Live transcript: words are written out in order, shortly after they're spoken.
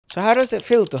So how does it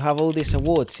feel to have all these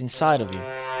awards inside of you?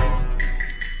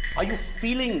 Are you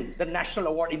feeling the national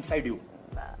award inside you?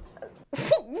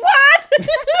 What?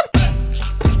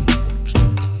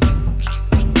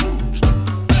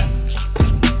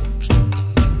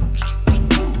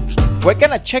 We're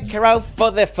gonna check her out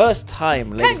for the first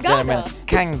time, ladies and gentlemen.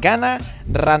 Kangana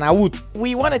Ranaut.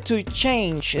 We wanted to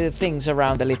change things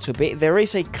around a little bit. There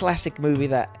is a classic movie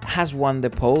that has won the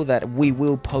poll that we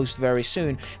will post very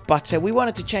soon, but we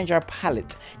wanted to change our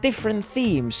palette. Different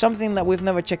themes, something that we've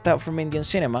never checked out from Indian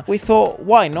cinema. We thought,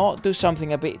 why not do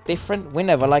something a bit different? We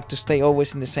never like to stay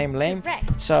always in the same lane.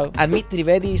 So Amit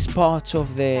Trivedi is part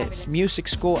of the music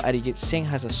score. Arijit Singh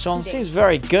has a song. Seems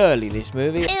very girly, this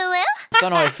movie.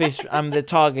 Don't know if I'm the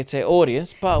targeted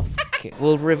audience, but f it.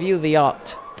 We'll review the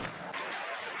art.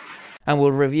 And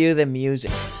we'll review the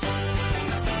music.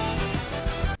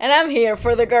 And I'm here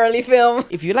for the girly film.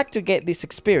 If you like to get this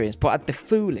experience, but at the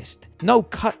fullest, no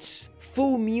cuts,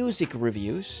 full music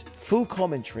reviews, full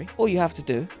commentary, all you have to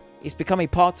do is become a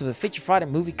part of the Feature Friday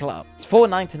Movie Club. It's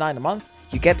 $4.99 a month.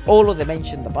 You get all of the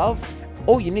mentioned above.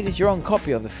 All you need is your own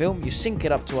copy of the film, you sync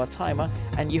it up to our timer,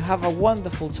 and you have a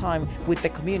wonderful time with the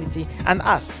community and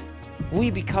us.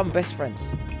 We become best friends.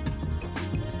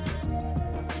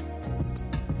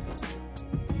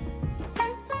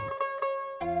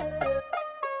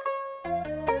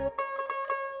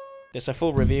 There's a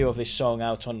full review of this song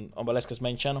out on Baleska's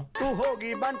main channel.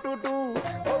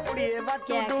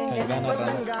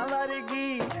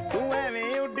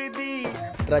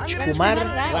 Rajkumar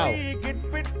Rao.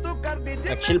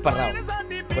 Like Shilpa Rao.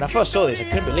 When I first saw this, I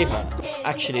couldn't believe that.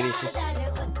 Actually,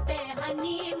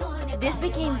 this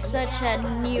became such a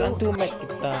new...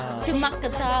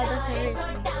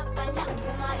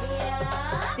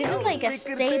 This is like a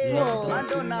staple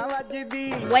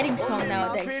wedding song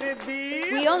nowadays.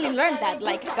 We only learned that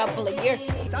like a couple of years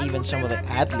ago. Even some of the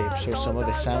ad-libs or some of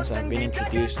the sounds that have been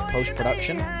introduced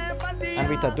post-production. And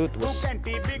Rita Dut was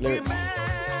lyrics.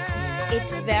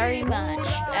 It's very much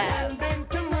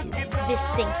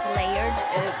distinct, layered,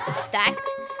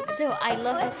 stacked. So I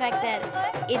love the fact that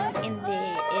in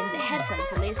the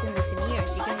headphones, at least in listening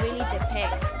ears, you can really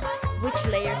depict which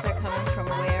layers are coming from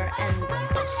where and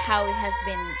how it has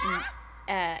been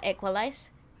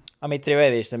equalized. Amit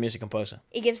Trivedi is the music composer.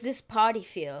 It gives this party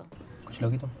feel. कुछ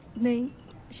लोगी तुम? नहीं,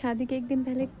 शादी के एक दिन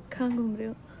पहले कहाँ घूम रहे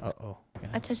हो? Oh.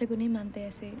 अच्छा शगुन नहीं मानते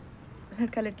ऐसे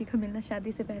लड़का लड़की को मिलना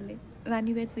शादी से पहले.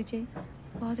 रानी वेद स्विचे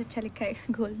बहुत अच्छा लिखा है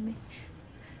गोल में.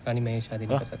 रानी मैं ये शादी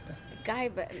नहीं कर सकता. Guy,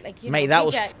 but like you Mate, know, that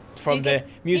was from the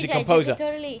music composer.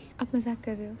 Totally. आप मजाक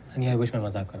कर रहे हो? Honey, I wish मैं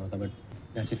मजाक कर रहा था, but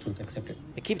that's the truth. Accept it.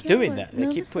 They keep doing that. They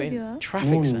keep putting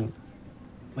traffic sound.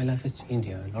 My life has changed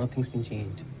here. A lot of things been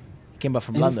changed. Came back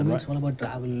from London, right? It's all about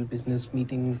travel, business,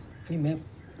 meeting. Honey, मैं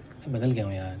बदल गया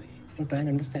हूँ यार. You try and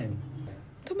understand.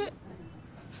 तुम्हें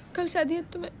कल शादी है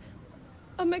तुम्हें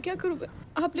अब मैं क्या करूँ?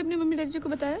 आपने अपनी मम्मी डैडी को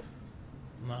बताया?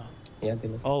 No. Yeah, they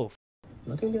know. Oh.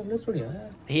 Nothing they understood, yeah.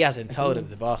 He hasn't told him,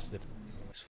 the bastard.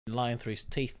 He's lying through his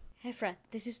teeth. Hey Fred,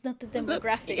 this is not the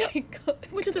demographic.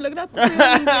 मुझे तो लग रहा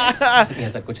है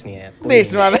ऐसा कुछ नहीं है.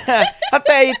 This man, how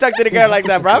dare you talk to the girl like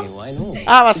that, bro? I know.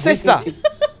 I'm a sister.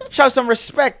 Show some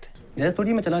respect. जैसे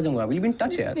थोड़ी मैं चला जाऊँगा. We'll be in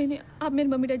touch, यार. नहीं आप मेरी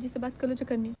मम्मी डैडी से बात कर लो जो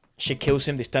करनी. She kills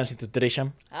him. This turns into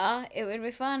Drisham. Ah, it will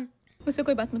be fun. उससे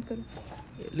कोई बात मत करो.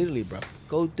 Literally, bro.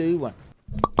 Go do one.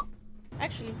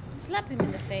 Actually, slap him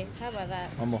in the face. How about that?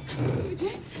 One more.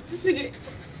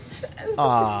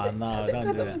 Ah, no, don't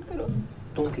do that.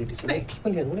 Don't criticize.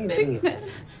 People here, what are you doing?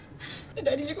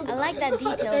 I like that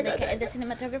detail. The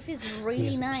cinematography is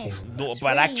really nice. Not a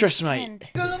bad actress,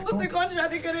 mate. Don't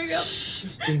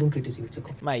criticize. It's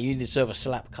okay. Mate, you deserve a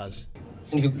slap, cuz.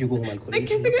 You go home, I'll call you.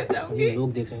 कैसे कर जाऊँगी?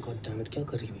 लोग देख रहे हैं, God damn it, क्या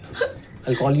कर रही हो यार?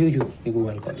 I'll call you. You go,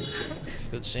 I'll call you.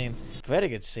 Good scene. Very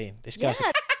good scene. This guy's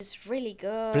Yeah, it's really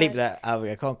good. bleep that out.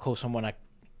 I can't call someone a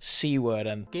C word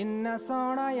and.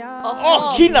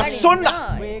 Oh, Kina very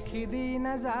Sonna! nice.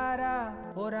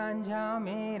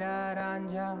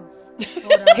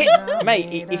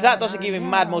 Mate, if that doesn't give him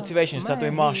mad motivation to start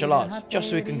doing martial arts, just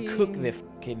so he can cook the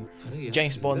fucking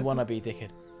James Bond wannabe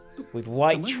dickhead with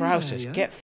white trousers, get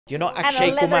f***ed. You're not And Akshay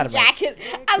a leather Kumar, mate. jacket.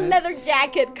 A leather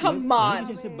jacket. Come on.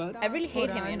 I really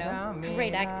hate him, you know.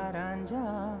 Great actor.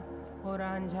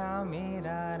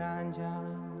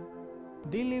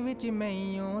 Because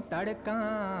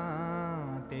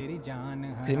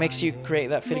it makes you create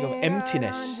that feeling of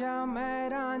emptiness.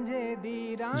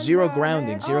 Zero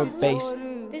grounding, zero base.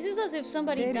 This is as if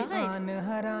somebody died.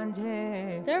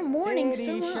 They're mourning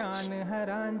so much.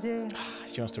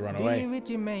 She wants to run away.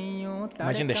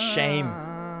 Imagine the shame.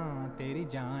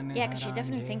 Yeah, because she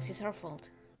definitely thinks it's her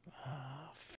fault.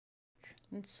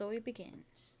 And so it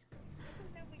begins.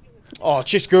 Oh,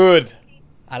 she's good.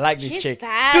 I like this She's chick.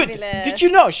 fabulous. Dude, did you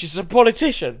know she's a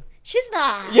politician? She's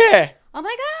not. Yeah. Oh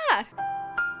my god.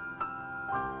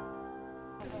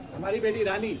 हमारी बेटी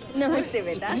रानी नमस्ते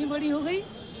बेटा इतनी बड़ी हो गई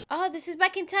Oh, this is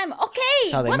back in time. Okay.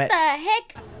 That's how they what met. the heck?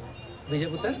 विजय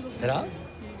पुत्र इधर आओ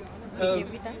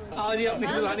आओ जी अपनी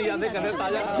पुरानी यादें करें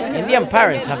ताजा Indian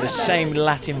parents have the same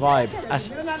Latin vibe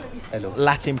as hello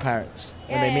Latin parents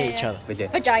when they meet each other. Vijay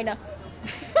Vagina.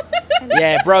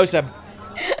 Yeah, bros are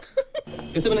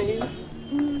कैसे बनाएंगे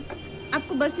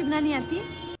आपको बर्फी बनानी आती है?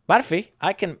 Barfi.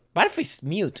 Barfi's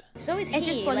mute. So is HS he.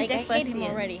 Like, I Polytech hate first him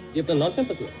year. already. ये अपना north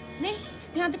campus में नहीं,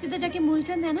 यहाँ पे सीधा जाके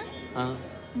मूलचंद है ना? हाँ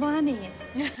वहाँ नहीं है।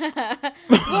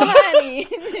 Wahani.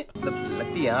 मतलब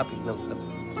लगती है आप एकदम मतलब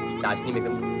चाशनी में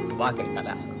एकदम वाह के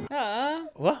निकाला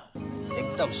What?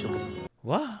 एकदम शुक्रिया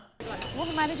What? वो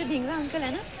हमारे जो ढींगरा अंकल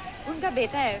है ना, उनका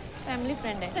बेटा है, फैमिली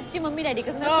फ्रेंड है। सच्ची मम्मी डैडी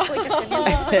का मेरे से कोई चक्कर नहीं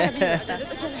है।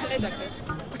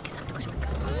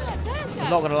 I'm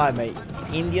not gonna lie, mate.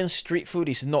 Indian street food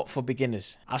is not for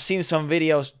beginners. I've seen some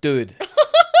videos, dude.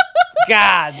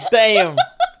 God damn.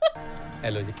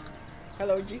 Hello ji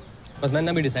Hello, G. बस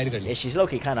मैंने अभी डिसाइड कर लिया Yeah, she's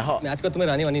low-key kind of hot. मैं आज का तुम्हें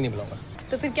रानी वानी नहीं बुलाऊंगा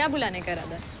तो फिर क्या बुलाने का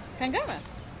इरादा? Kangama.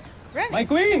 Rani. My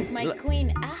queen My queen.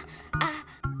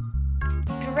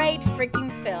 Great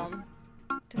freaking film.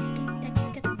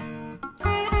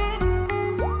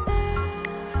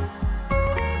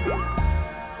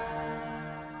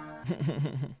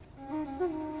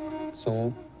 So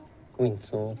queen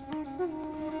सो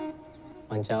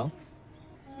मान जाओ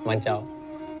मान जाओ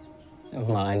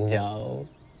मान जाओ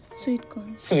sweet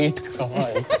corn. Sweet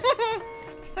corn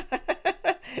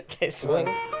Guess what?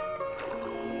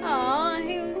 Aw,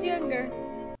 he was younger.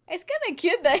 It's kind of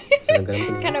cute that.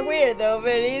 Kind of weird though,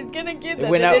 but it's kind of cute They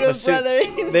that went the out little for soup. brother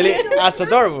is. That's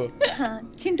adorable. हाँ,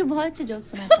 चिंटू बहुत अच्छे joke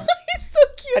सुनाता है। He's so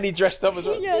cute. And he dressed up as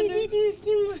well. सीधी थी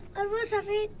उसकी और वो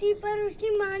सफेद थी पर उसकी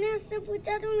माँ ने उससे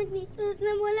पूछा तुम इतनी तो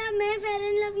उसने बोला मैं फेयर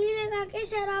एंड लवली लगा के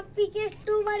शराब पी के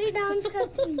 2 बारी डांस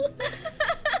करती हूँ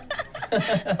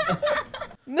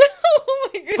No, oh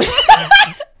my god.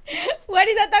 What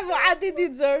is that type of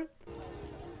attitude, sir?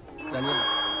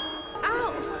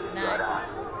 Nice.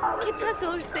 कितना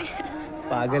जोर से?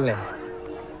 पागल है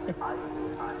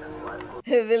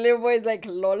The little boy is like,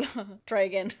 lol. Try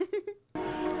again.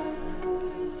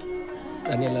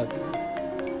 Rani I love you.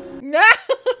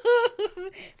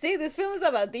 See, this film is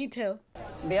about detail.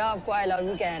 भैया आपको I love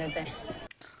you कह रहे थे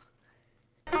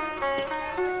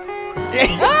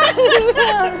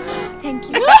Thank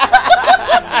you.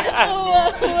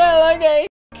 Well, okay.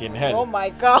 Fucking hell. Oh my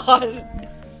god.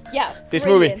 Yeah. This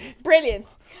brilliant. movie. Brilliant.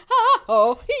 Ha,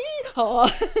 oh, hee, ha.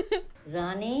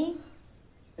 रानी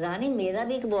रानी मेरा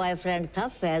भी एक boyfriend था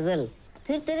फैजल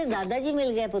फिर तेरे दादाजी मिल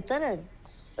गए पुत्र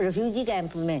रिफ्यूजी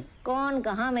कैंप में कौन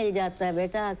कहाँ मिल जाता है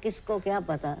बेटा किसको क्या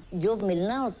पता जो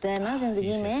मिलना होता है ना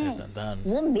जिंदगी Easier में said than done.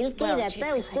 वो मिल के Well, रहता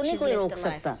है उसको नहीं she's कोई lived रोक a life,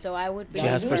 सकता so I would be. She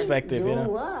has perspective, you जो know.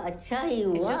 हुआ अच्छा ही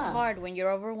It's हुआ just hard when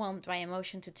you're overwhelmed by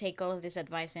emotion to take all of this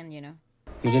advice in, you know.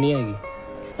 मुझे नहीं आएगी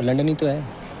और लंदन ही तो है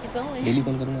It's only. डेली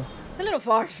कॉल करूंगा It's a little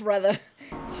far, brother.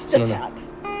 Just a सुनो ना tad.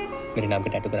 मेरे नाम के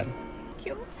टैटू कराना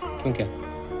क्यों क्या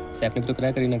सैप ने तो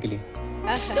कराया करीना के लिए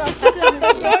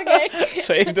Okay.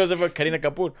 So if it was for Kareena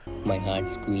Kapoor. My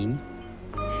hearts queen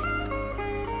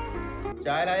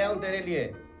चाय लाया हूँ तेरे लिए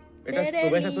बेटा तेरे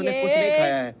सुबह से तूने कुछ लिए। नहीं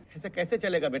खाया है ऐसे कैसे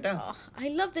चलेगा बेटा I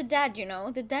love the dad, you know.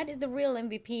 The dad is the real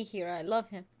MVP here. I love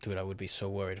him. Dude, I would be so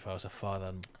worried if I was a father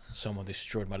and someone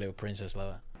destroyed my little princess like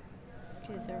that.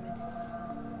 You deserve it.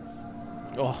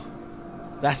 Oh,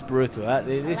 that's brutal.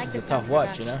 This I like is the a tough sound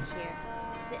watch, you know? production here.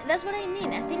 That's what I mean.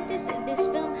 I think this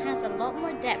film has a lot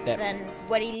more depth than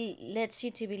what it lets you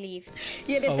to believe.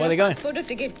 ये ले Oh, where are they going? Photo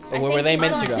ticket. Or where were they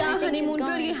meant to go? Honeymoon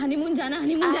पे और ये honeymoon जाना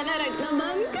रटना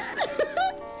बंद कर।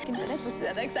 कि मेरा सबसे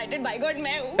ज़्यादा एक्साइटेड बाय गॉड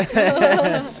मैं हूँ।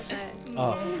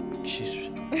 Oh, she's.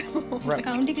 Right.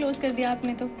 अकाउंट ही क्लोज कर दिया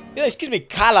आपने तो। Yeah, this gives me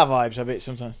Kala vibes a bit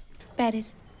sometimes.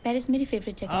 Paris मेरी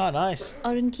फेवरेट जगह Oh, nice.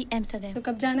 और उनकी एम्स्टर्डम। तो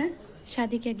कब जाना है?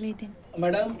 शादी के अगले दिन।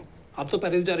 मैडम आप तो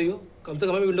पेरिस जा रही हो कम से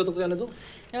कम हमें विंडो तक तो जाने दो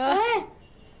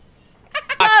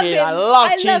Okay, I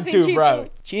love Chintu, Chintu. bro.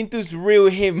 Chintu's real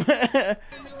him.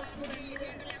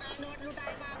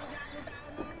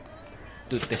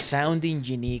 Dude, the sound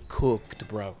engineer cooked,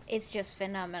 bro. It's just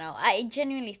phenomenal. I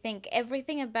genuinely think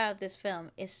everything about this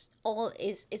film is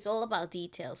all about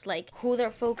details, like who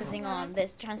they're focusing on, the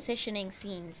transitioning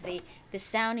scenes, the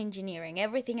sound engineering.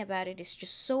 Everything about it is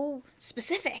just so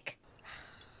specific.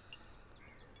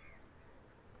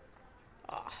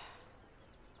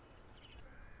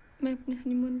 मैं अपने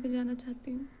honeymoon पे जाना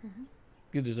चाहती हूँ।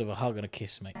 You deserve a hug and a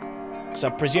kiss, mate. Because I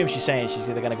presume she's saying she's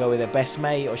either going to go with her best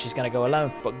mate or she's going to go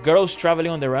alone. But girls traveling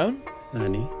on their own?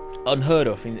 Nani? Unheard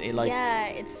of in like Yeah,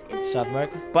 it's South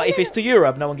America. But if it's to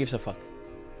Europe, no one gives a fuck.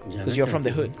 Because you're from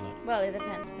the hood. well, it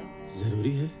depends though.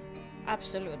 ज़रूरी है?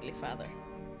 Absolutely, father.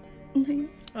 नहीं,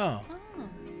 Oh.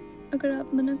 अगर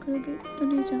आप मना करोगे तो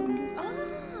नहीं जाऊंगी.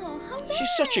 Oh, how nice.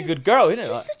 She's such a good girl, isn't it?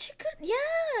 She's Like, such a good,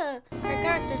 yeah. Her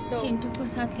character's dope. Chintu को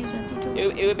साथ ले जाती तो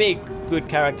it would be good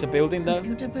character building though.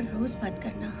 Computer पर रोज बात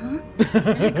करना, हाँ?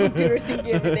 Computer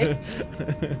thinking every day.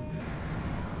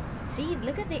 See,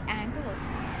 look at the angles.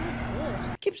 It's so good.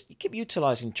 You keep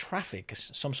utilizing traffic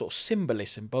as some sort of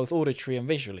symbolism, both auditory and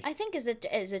visually. I think as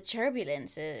a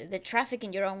turbulence, the traffic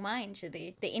in your own mind,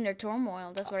 the inner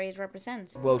turmoil. That's what it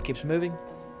represents. World keeps moving.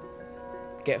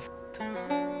 Get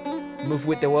f***ed. Move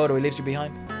with the world or it leaves you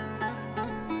behind.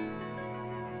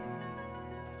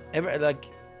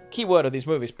 Key word of this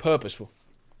movie is purposeful.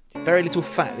 Very little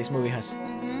fat this movie has.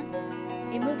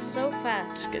 It moves so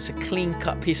fast. Just gets a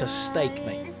clean-cut piece of steak,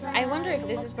 mate. I wonder if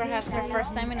this is perhaps her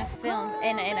first time in a film,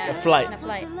 in a flight. In a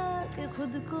flight.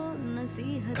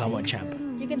 Come on, champ.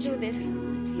 You can do this.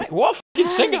 Mate, what a f***ing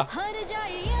singer!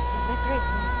 This is a great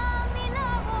song.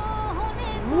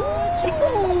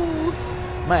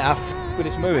 Mate, I f*** with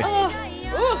this movie.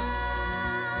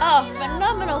 Oh,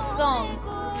 phenomenal song.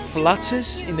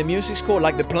 Flutters in the music score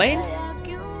like the plane.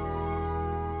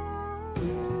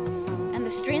 And the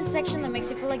string section that makes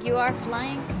you feel like you are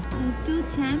flying. Two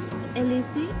champs,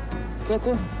 LAC.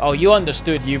 Quoi? Oh, you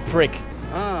understood, you prick.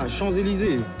 Ah,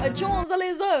 Champs-Élysées.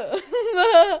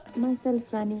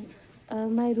 Myself, Rani.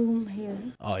 My room here.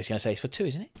 Oh, he's going to say it's for two,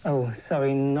 isn't it? Oh,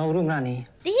 sorry, no room, Rani.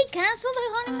 Did he cancel the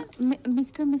honeymoon?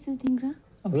 Mr. and Mrs. Dhingra?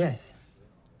 Oh, yes.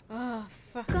 Oh,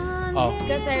 fuck. Oh,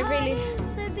 Because I really...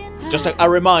 just a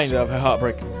reminder of her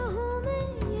heartbreak.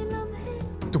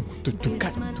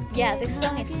 Yeah, this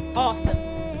song is awesome.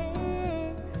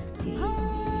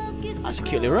 That's a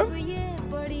cute little room.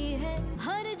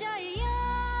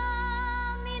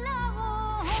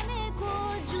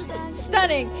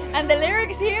 Stunning. And the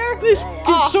lyrics here? This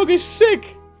song is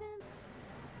sick.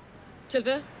 Tu le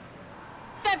veux?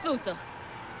 Fais foutre.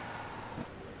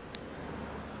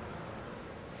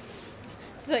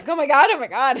 She's like, oh my god, oh my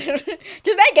god.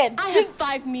 Just naked. I have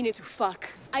 5 minutes to fuck.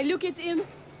 I look at him.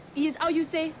 He is, how you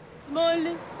say,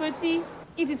 small, pretty.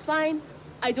 It is fine.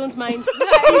 I don't mind.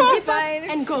 It's fine.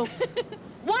 And go.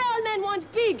 Why all men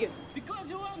want big? Because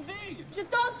you want big. Je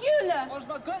t'encule. Oh, je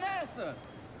me connaisse.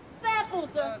 Fais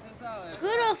foutre. C'est ça, ouais.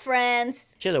 Good old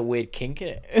friends. She has a weird kink in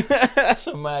it. That's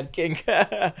a mad kink.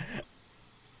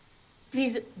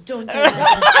 Please don't do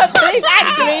that. Please,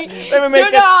 actually. Let me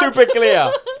make it super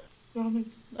clear.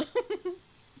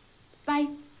 Bye.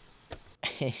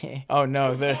 Oh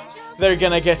no, they're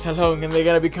gonna get along and they're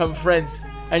gonna become friends.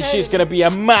 And she's gonna be a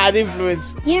mad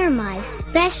influence. You're my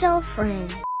special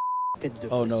friend.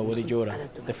 Oh no, what did you order?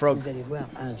 The frog. Vous allez voir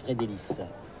un vrai délice.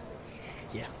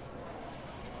 Yeah.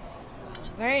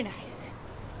 Very nice.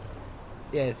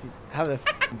 Yes, have the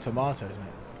f***ing tomatoes,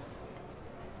 mate.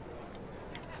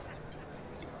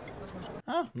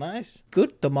 Oh, nice.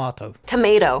 Good tomato.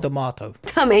 Tomato. Tomato.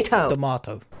 Tomato.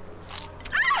 Tomato.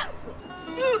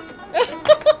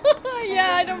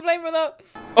 Yeah, I don't blame her though.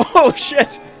 Oh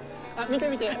shit! And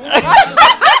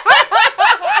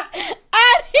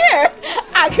here,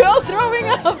 a girl throwing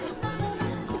up.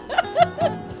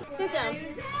 Sit down.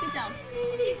 Sit down.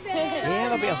 Yeah,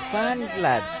 that'll be a fun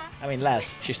lad. I mean,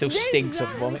 lass. She still stinks of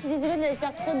Je vomit. suis désolée de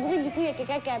faire trop de bruit, du coup il y a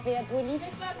quelqu'un qui a appelé la police.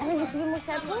 Arrête, tu veux mon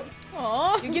chapeau?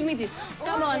 Oh, you give me this.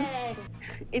 Come on.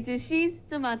 It is cheese,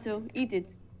 tomato. Eat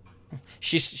it.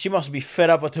 She must be fed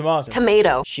up with tomato.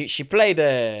 Tomato. She played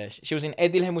she was in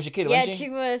Edilhem was a kid, Yeah, wasn't she? she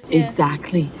was. Yeah.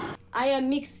 Exactly. I am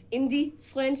mixed Hindi,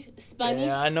 French, Spanish.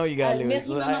 Yeah, I know you got a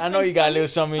little. Mama I know you got a little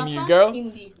French, something in you, Papa girl.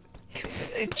 Hindi.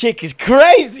 Chick is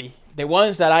crazy. The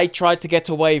ones that I tried to get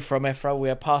away from, Ephra, we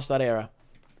are past that era.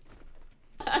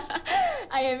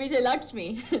 I am Vijay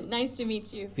Lakshmi. Nice to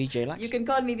meet you. VJ Lax. You can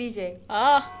call me Vijay.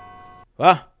 Ah,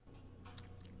 What?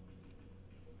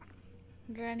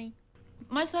 Rani.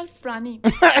 Myself, Rani.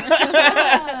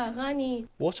 Rani.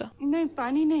 Water? No,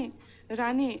 Pani nahi.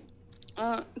 Rani.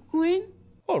 Queen.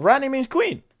 Oh, Rani means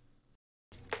queen.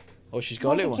 Oh, she's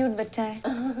got a little one. Cute बच्चा है.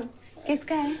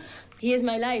 किसका है? He is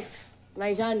my life.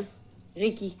 My Jean.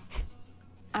 Ricky.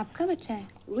 आपका बच्चा है?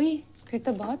 Oui. फिर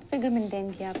तो बहुत फिगर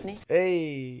मेंटेन किया आपने.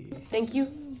 Hey. Thank you.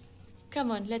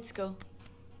 Come on, let's go.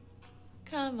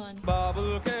 Come on.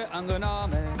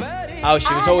 Oh,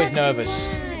 she was always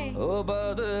nervous. Right.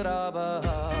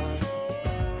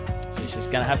 So she's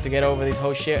gonna have to get over this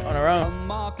whole shit on her own.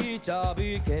 No,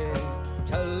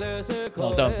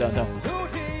 don't.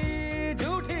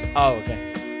 Oh,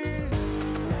 okay.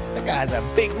 That guy has a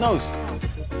big nose.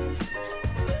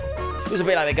 He was a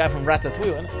bit like the guy from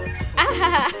Ratatouille, wasn't it?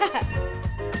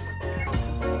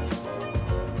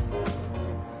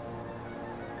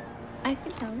 I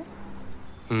feel down.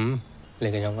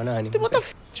 लेके जाऊंगा ना Honey Dude, what the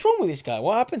f is wrong with this guy?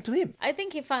 What happened to him? I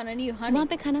think he found a new honey. वहाँ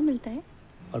पे खाना मिलता है?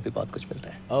 और भी बहुत कुछ मिलता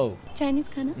है Oh. Chinese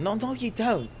खाना? No, you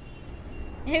don't.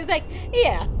 He was like,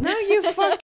 yeah. No, you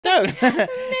fuck don't.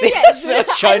 They have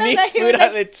such Chinese food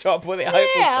at the top of the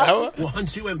Eiffel Tower.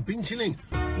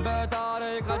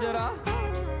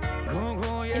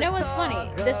 You know what's funny?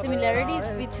 The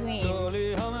similarities between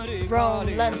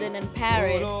Rome, London, and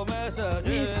Paris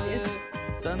is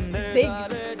big.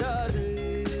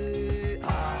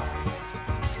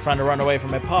 Trying to run away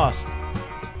from her past.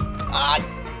 Ah!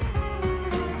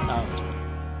 Oh.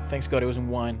 Thanks God it wasn't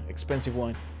wine. Expensive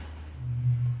wine.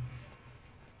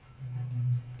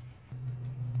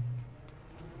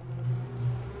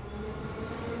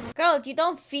 Girl, you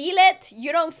don't feel it?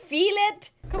 You don't feel it?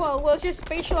 Come on, what's your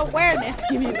spatial awareness?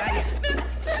 Give me that.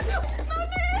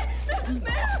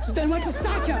 Then what was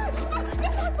Sacha?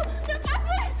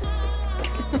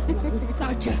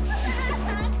 Sacha.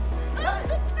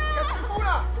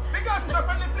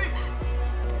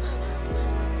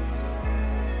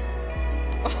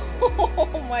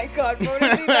 Oh my God,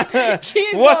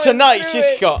 she's What a going night through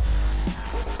she's it. got.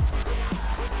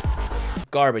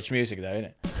 Garbage music though, isn't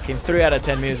it? Fucking 3 out of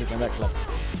 10 music in that club.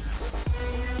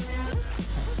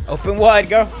 Open wide,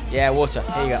 girl. Yeah, water.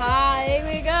 Here you go. Ah, here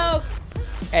we go.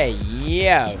 Hey,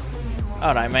 yo.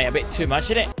 Alright, mate. A bit too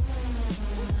much, isn't it?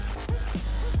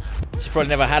 She's probably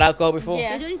never had alcohol before.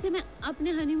 Yeah. से मैं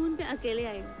अपने honeymoon पे अकेले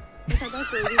आई हूँ। मेरे साथ और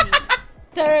कोई भी नहीं।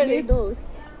 Thoroughly. मेरे दोस्त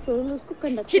सोनल उसको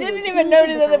conductor. She didn't even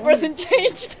notice that the person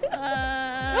changed.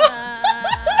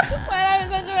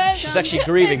 She's actually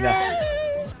grieving now.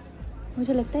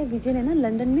 मुझे लगता है विजय ने ना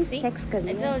लंदन में सेक्स कर I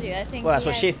लिया। told you, I think. Well, that's he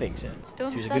what had- she thinks. Yeah.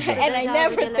 तुम She's a सब good girl. And I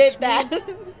never did that.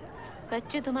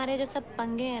 बच्चे तुम्हारे जो सब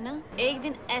पंगे हैं ना, एक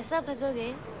दिन ऐसा फंसोगे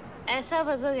ना। Esa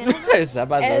ऐसा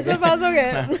pasoge. pasoge.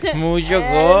 Mucho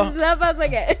go. ऐसा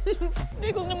pasoge.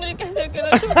 देखोगे मेरे कैसे अकेला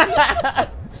छोड़ दिया।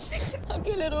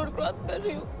 अकेले रोड क्रॉस कर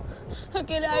रही हूँ।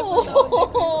 अकेले आईफोन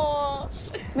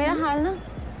मेरा हाल ना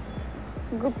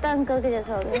गुप्ता अंकल के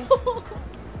जैसा हो गया।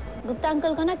 गुप्ता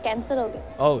अंकल को ना कैंसर हो गया।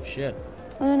 Oh, shit.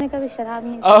 उन्होंने कभी शराब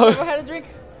नहीं Oh. Never had a drink.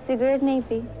 Cigarette नहीं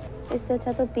पी, इससे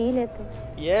अच्छा तो पी लेते।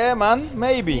 Yeah, man.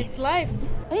 Maybe. It's life.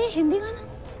 अरे ये हिंदी गाना,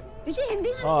 विजय हिंदी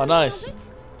गाना। Oh, nice.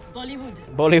 Bollywood.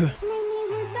 Bollywood.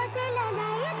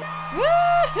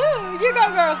 Woohoo! You go,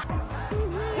 girl.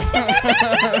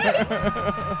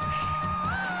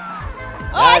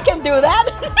 Oh, I can do that.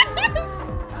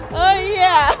 Oh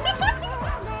yeah.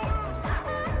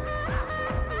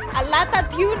 I like that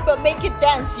tune, but make it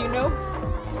dance, you know.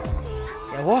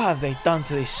 Yeah, what have they done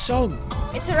to this song?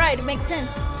 It's alright. It makes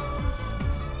sense.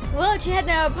 Well, she had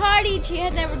never partied. She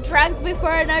had never drunk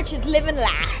before. And now she's living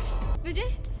life. विजय,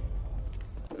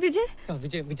 विजय,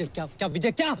 विजय विजय क्या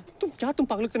विजय क्या तुम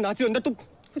पागलों के नाच रहे हो अंदर तुम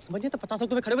कुछ समझ नहीं आता 50 लोग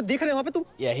तुम्हें खड़े हुए देख रहे हैं वहाँ पे तुम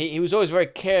Yeah, he was always very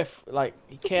careful. Like,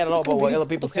 he cared a lot about what other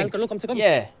people ख्याल think. कर लो कम से कम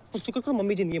Yeah. कुछ तो करो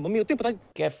मम्मी जी नहीं है मम्मी होती है पता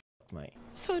Get mate.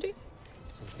 सॉरी।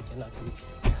 क्या नाच रही थी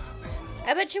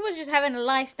I bet she was just having a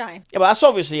nice time. Yeah, but that's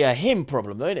obviously a him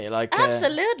problem, though, isn't it? Like,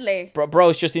 Absolutely.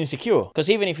 bro's just insecure. Because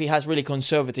even if he has really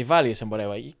conservative values and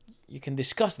whatever, you can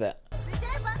discuss that.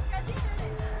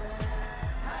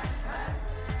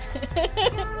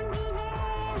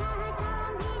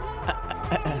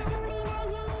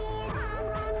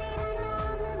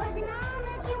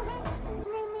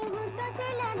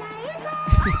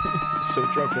 So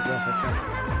drunk, everyone's had fun.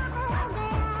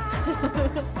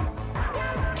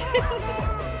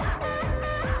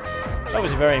 That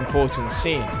was a very important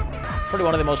scene. Probably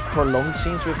one of the most prolonged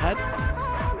scenes we've had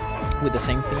with the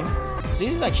same theme. Because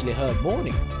this is actually her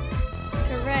morning.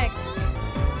 Correct.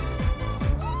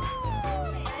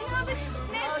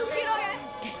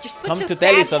 You're such Come a to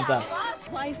tell you sad- sometime.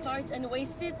 Why fart and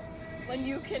waste it when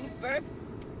you can burp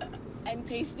and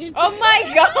taste it? Oh my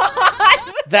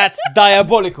god! That's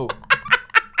diabolical.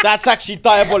 That's actually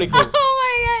diabolical. Oh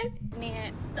my god! नहीं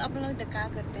है तो अपन लोग डका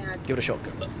करते हैं आज। Give it a shot,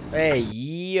 girl. Hey,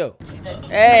 yo.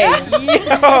 Hey,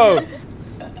 yo.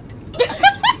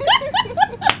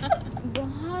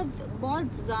 बहुत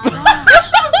ज़्यादा।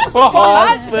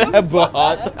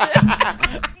 बहुत.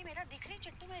 मेरा दिख रही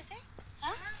चट्टू में ऐसे?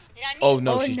 हाँ? Oh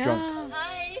no, she's drunk.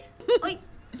 हाय। ओए,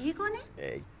 ये कौन है?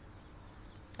 Hey.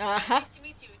 Uh-huh. Nice to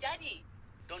meet you, Daddy.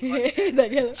 Don't worry.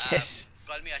 Yes.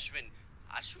 Call me Ashwin.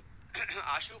 Ashu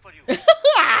for you.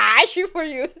 I shoot for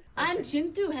you. I'm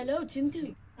Chintu. Hello,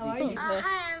 Chintu. How are you?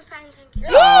 Hi, I'm fine, thank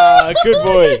you. Ah, good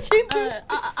boy.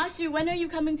 Ashu, when are you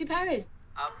coming to Paris?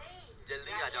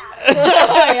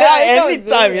 Yeah,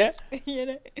 anytime, yeah. You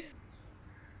know.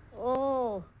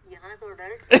 Oh, यहाँ तो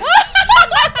adult.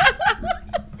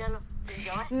 चलो,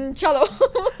 enjoy. Chalo.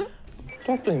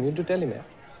 Talk to him. You need to tell him, yeah.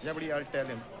 Yeah, buddy, I'll tell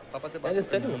him. Papa से Yeah, बात just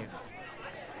tell करनी him. है.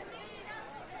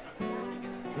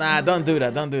 Nah, don't do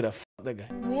that. Don't do that. F the guy.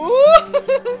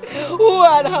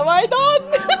 What have I done?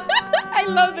 I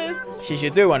love this. She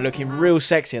should do one looking real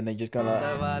sexy and then just go like.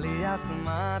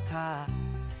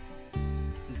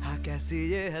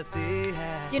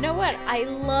 You know what? I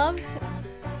love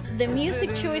the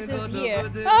music choices here.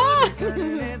 Ah!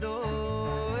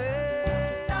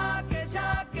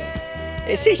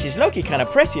 See, she's low-key kind of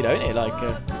pressy though, isn't it? Like.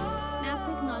 मैं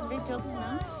आपको एक Norway joke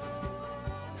सुनाऊं?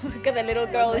 Look at the little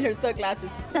girl in her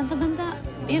sunglasses. Santa Banta,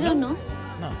 you don't know?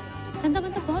 No. संता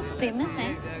बंता बहुत famous है.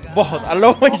 Bahut. I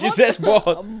love when she says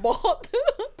bahut. Bahut.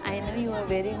 I know you are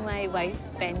wearing my wife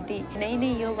panty. नहीं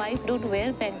नहीं, your wife don't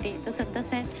wear panty. तो संता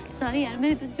said, sorry यार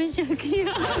मैंने तुझ पे शक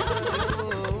किया.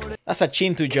 That's a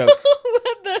Chintu joke.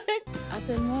 What the heck?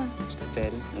 Appelle-moi. Je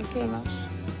t'appelle. Ok. Ça marche.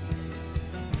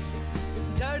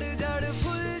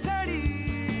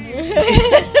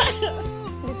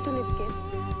 Lip to lip kiss.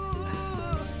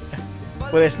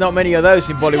 Well, there's not many of those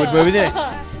in Bollywood movies, isn't it?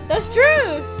 That's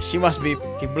true. She must be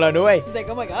fucking blown away. He's like,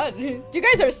 oh my god, you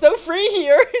guys are so free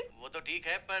here. वो तो ठीक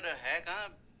है पर है कहाँ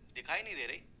दिखाई नहीं दे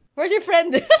रही. Where's your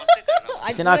friend?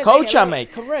 It's in our culture,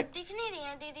 mate. Correct. दिख नहीं रही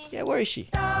है दीदी. Yeah, where is she?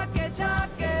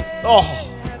 Oh.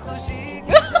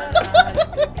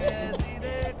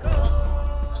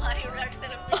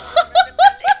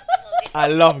 I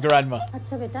love grandma.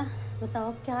 अच्छा बेटा,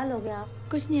 बताओ क्या लोगे आप?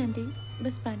 कुछ नहीं आंटी,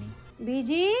 बस पानी.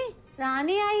 बीजी,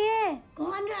 रानी आई है.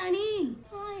 कौन रानी?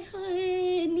 हाय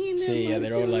हाय, नी में. See, yeah,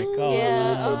 they're all like, oh,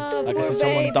 Yeah, like I poor said,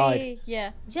 someone baby. died.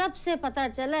 Yeah. जब से पता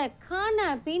चला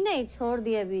खाना पीना ही छोड़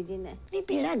दिया बीजी ने. नहीं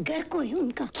बेड़ा घर को है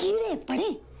उनका कीड़े पड़े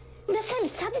नस्ल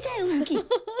सद जाए उनकी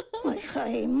ओए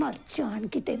हाय मर जान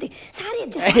की तेरी सारी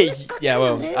Hey, जहां yeah,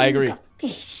 well, I agree.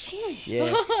 पेशे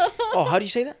Yeah. Oh, how do you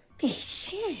say that?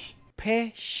 पेशे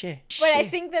Peche. But I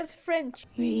think that's French.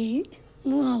 Oui,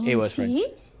 moi It was French.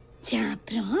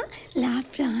 J'apprends la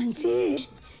français.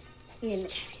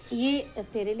 ये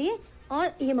तेरे लिए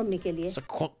और ये मम्मी के लिए. It's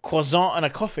a croissant and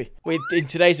a coffee. In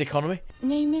today's economy.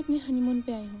 नहीं मैं अपने हनीमून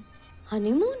पे आई हूँ.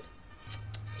 Honeymoon?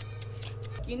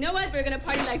 You know what? We're gonna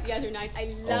party like the other night. I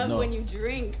love no. when you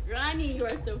drink. Rani, you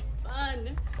are so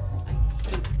fun. I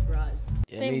hate bras.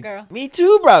 Yeah, Same girl. Me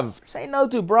too, bruv. Say no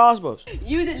to bras, boss.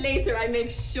 Use it later, I make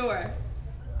sure.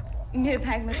 मेरे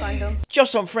bag में condom.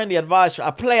 Just some friendly advice,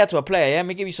 a player to a player, yeah? Let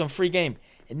me give you some free game.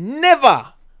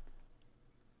 Never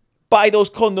buy those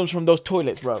condoms from those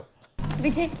toilets, bro.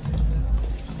 विजय,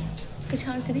 कुछ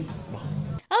और करें?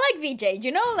 I like VJ,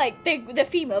 you know, like the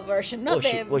female version, not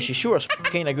the... Well, she sure as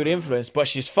f ain't a good influence, but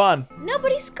she's fun. No,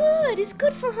 but it's good. It's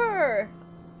good for her.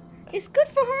 It's good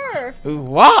for her.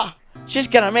 What? She's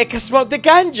gonna make us smoke the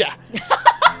ganja.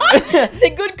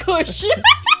 The good kush.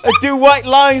 Do white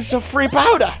lines of free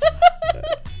powder.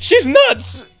 She's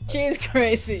nuts. She's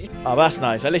crazy. Oh, that's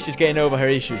nice. At least she's getting over her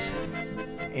issues.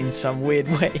 In some weird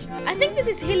way. I think this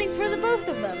is healing for the both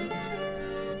of them.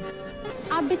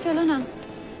 आप भी चलो ना.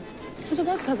 मुझे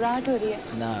बहुत घबराहट हो रही है.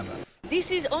 Nah, bro.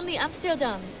 This is only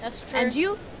Amsterdam. That's true. And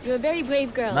you're a very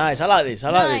brave girl. Nice, I like this. I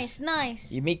like Nice, this.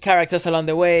 nice. You meet characters along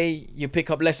the way. You pick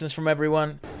up lessons from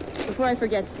everyone. Before I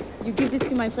forget, you give this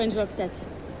to my friend Roxette.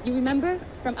 You remember?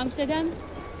 From Amsterdam?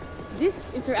 This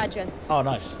is her address. Oh,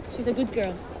 nice. She's a good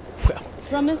girl. Well,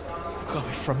 Promise?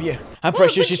 coming from you. I'm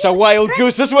pretty sure she's a wild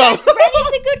goose as well. Ren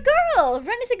is a good girl.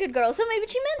 Ren is a good girl, so maybe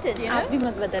she meant it, you आप know? भी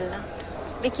मत बदलना.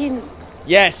 लेकिन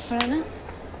Yes. थोड़ा ना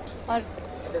और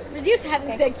Reduce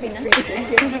having sex with strangers,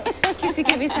 you know? किसी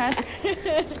के भी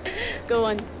साथ. Go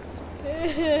on.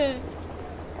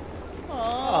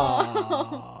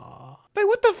 But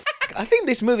what the f? I think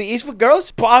this movie is for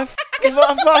girls, but I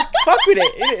fuck with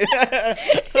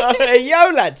it. Yo,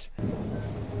 lads.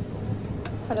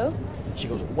 Hello? She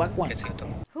goes, whack one.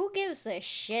 Who gives a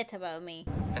shit about me?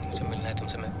 मुझे मिलना है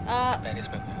तुमसे मैं Paris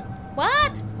में हूँ.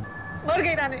 What? मर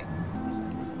गई रानी.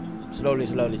 Slowly,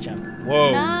 slowly, champ.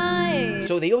 Whoa. Nice.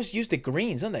 So they always use the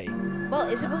greens, don't they? Well,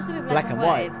 it's supposed to be black and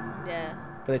white. Yeah.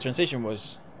 But the transition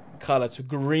was color to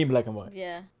green, black and white.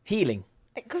 Yeah. Healing.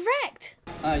 Correct.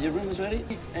 Your room is ready,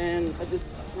 and I just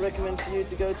recommend for you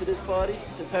to go to this party.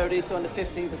 It's in Paradiso on the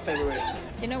 15th of February.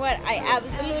 You know what? I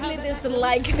absolutely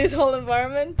dislike this whole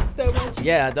environment so much.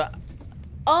 Yeah,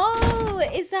 Oh,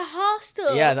 it's a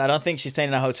hostel. yeah. I don't think she's staying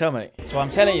in a hotel, mate. So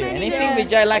I'm telling you, anything Yeah.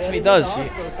 Vijay Lakshmi This does, is a she,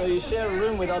 hostel, so you share a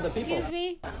room with other people. Excuse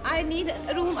me? I need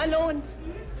a room alone.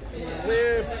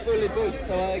 We're fully booked,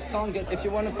 so I can't get. If you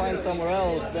want to find somewhere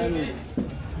else, then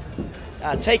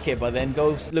take it, but then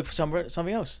go look for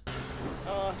something else.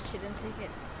 Oh, she didn't take it.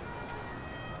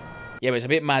 Yeah, but it's a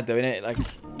bit mad though, isn't it? Like.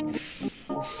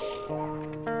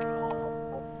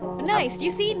 Nice. You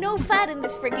see, no fat in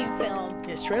this freaking film.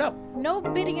 Yeah, straight up. No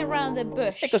beating around the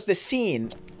bush. Because the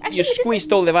scene, Actually, you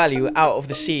squeezed all the value out of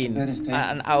the scene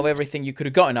and out of everything you could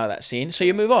have gotten out of that scene, so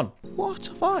you move on. What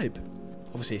a vibe.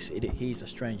 Obviously, he's a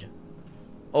stranger.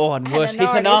 Oh, and worse,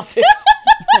 he's an artist.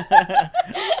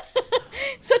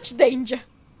 Such danger.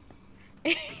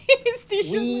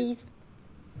 Weave.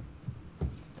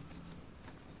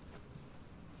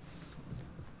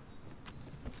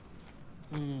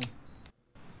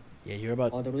 Yeah, you're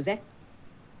about. Order rosé.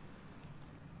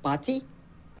 Party.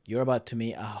 You're about to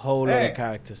meet a whole lot of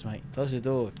characters, mate. Close the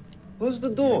door. Close the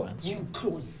door. You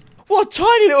close. What a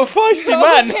tiny little feisty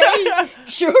man! Okay.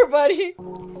 Sure, buddy.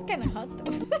 He's kind of hot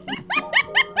though.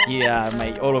 Yeah,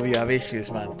 mate. All of you have issues,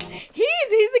 man.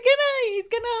 He's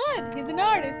kind of hot. He's an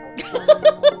artist.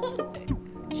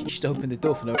 She just opened the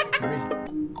door for no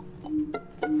reason.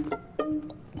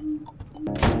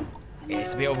 Yeah,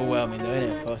 it's a bit overwhelming though, isn't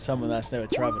it? For someone that's never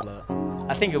travelled like that.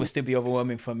 I think it would still be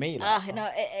overwhelming for me. Like. No,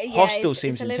 yeah, Hostel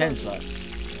seems intense, like.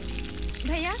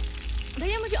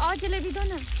 भैया मुझे और जलेबी दो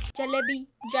ना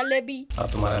जलेबी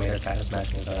अब तुम्हारा मेरा status match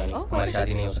नहीं होता हमारी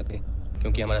शादी नहीं हो सकती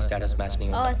क्योंकि हमारा स्टेटस मैच नहीं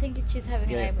Oh, होता I think she's having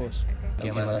an eyebrow. क्योंकि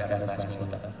हमारा स्टेटस मैच नहीं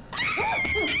होता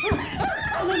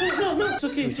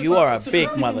You are a big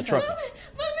mother trucker.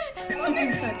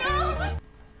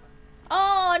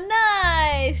 Oh,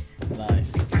 nice.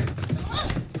 Nice.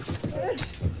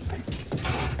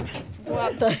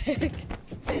 What the heck?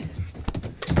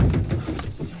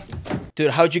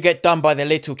 Dude, how'd you get done by the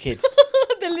little kid?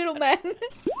 The little man. Oh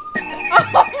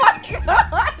my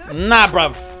god. Nah,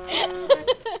 bruv.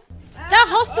 That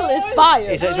hostel is fire.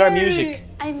 It's very music.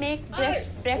 I make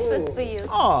breakfast for you.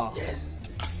 Oh.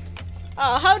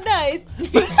 Oh, how nice.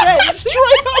 New friends.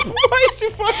 Straight up. Why is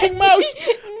your fucking mouse?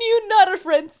 New nutter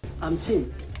friends. I'm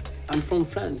Tim. I'm from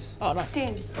France. Oh, nice.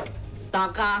 Tim.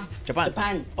 Taka.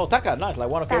 Japan. Oh, Taka. Nice. Like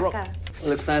 1 OK Rock. Taka.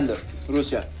 Alexander,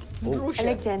 Russia. Oh.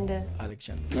 Alexander.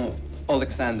 No,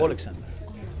 Alexander.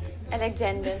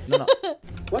 Alexander. No.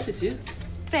 What it is?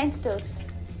 French toast.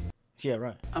 Yeah,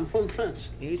 right. I'm from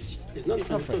France. It's not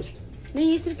French toast.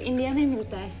 नहीं ये सिर्फ India में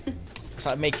मिलता है. It's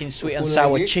like making sweet and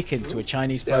sour chicken to a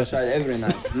Chinese person. Every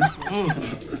night.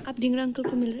 आप Dhingra uncle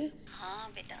को मिल रहे हैं?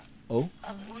 हाँ बेटा Oh.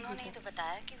 उन्होंने ही तो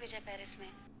बताया कि विजय पेरिस में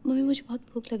मम्मी मुझे बहुत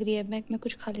भूख लग रही है मैं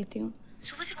कुछ खा लेती हूँ.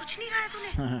 सुबह से कुछ नहीं खाया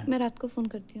तूने मैं रात को फोन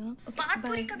करती हूँ. बात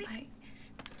थोड़ी कभी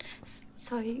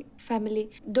Sorry, family.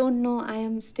 Don't know I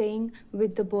am staying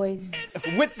with the boys.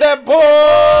 With the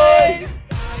boys!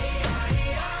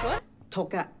 What?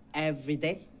 Toka every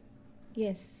day.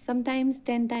 Yes, sometimes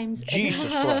 10 times.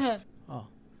 Jesus Christ. Oh,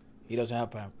 he doesn't have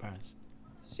parents.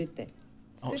 Sweetie.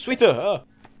 Oh, sweeter. Oh.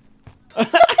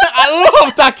 I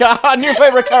love Taka. Our new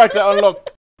favorite character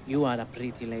unlocked. You are a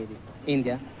pretty lady.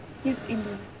 India. Yes,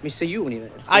 Indian. Mr.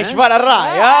 Universe. Aishwarya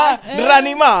Rai, huh?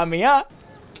 Rani Mami, huh?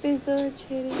 It's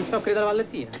okay dalla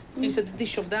Valentina. It's a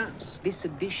dish of dance. This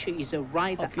dish is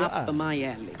right up my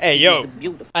alley. Hey, yo. It's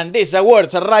beautiful. And these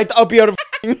words are right up your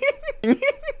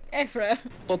Efra.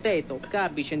 Potato,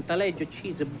 cabbage, and taleggio,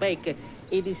 cheese, bacon.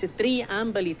 It is 3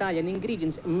 humble Italian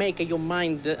ingredients make your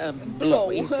mind blow.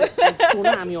 It's a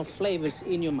tsunami of flavors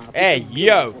in your mouth. Hey,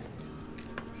 yo.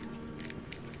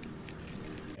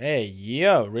 Hey,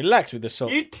 yo. Relax with the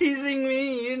salt. You're teasing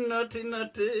me, you naughty.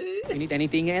 You need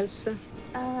anything else?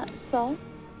 Sauce,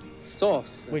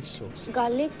 Sauce. Which sauce?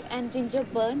 garlic and ginger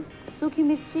burn, suki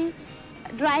mirchi,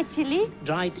 dried chili,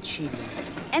 Dried chili.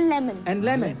 and lemon. And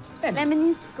lemon. Lemon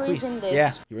is squeezed in this.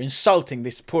 Yeah, you're insulting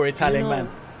this poor Italian man.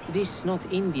 This is not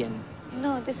Indian.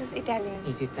 No, this is Italian.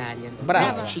 It's Italian.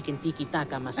 Bravo. Chicken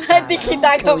tiki-taka masala.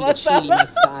 Tiki-taka With the chili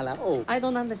masala. masala. Oh, I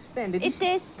don't understand. It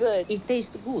tastes good. It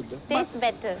tastes good. Tastes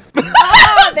better.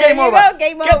 Oh, there Game you over. go.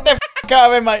 Game Get over. the out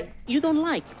of here, mate. You don't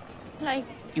like. Like,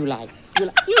 You like. You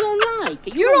don't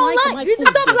like. You don't like. my You food.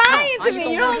 stop lying to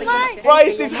me. You don't like. Why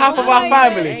is this half of our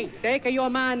family? Hey, take your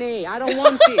money. I don't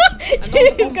want it.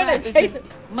 He's gonna change it.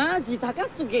 Maji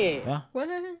takasuge. Huh? What?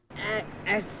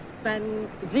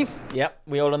 Expensive. Yep,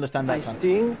 we all understand that, son.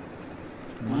 Sing.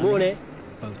 Money.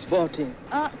 Boating.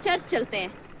 church chalte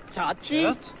hain. Church.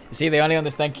 You see, they only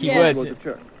understand key Yeah. words.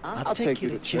 I'll take you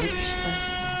to church.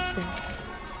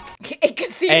 A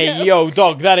casino. Hey, yo,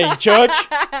 dog, that ain't church.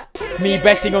 Me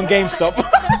betting on GameStop.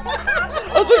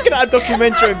 I was looking at a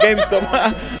documentary on GameStop.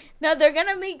 Now they're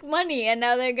gonna make money, and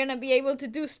now they're gonna be able to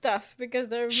do stuff because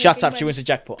they're. Shut making up, she money. wins the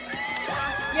jackpot.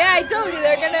 Yeah, I told you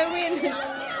they're gonna win.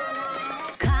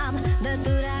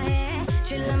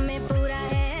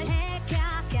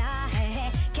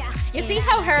 You see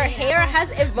how her hair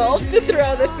has evolved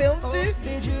throughout the film too?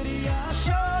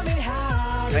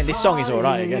 I mean, this song is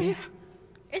alright, I guess.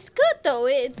 It's good though.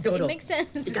 It makes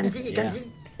sense.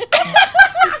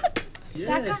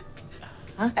 Taka.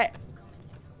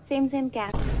 Same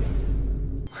cat.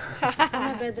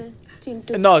 My brother,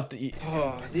 Chintu. No.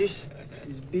 Oh, this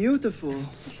is beautiful.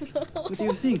 What do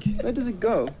you think? Where does it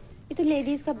go? ये तो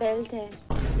ladies का belt है.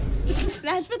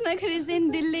 Rajput Nagar is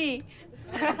in Delhi.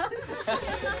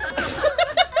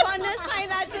 Honest, my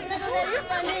Rajput Nagar very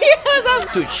funny.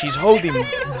 Dude, she's holding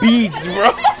beads,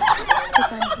 bro.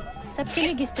 सबके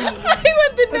लिए gift milli. I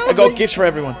want to know. I got gifts for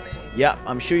everyone. Yeah,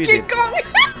 I'm sure you did.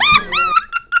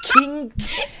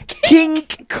 King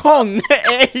Kong.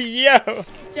 Yo.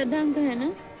 Chadha uncle है ना,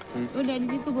 वो daddy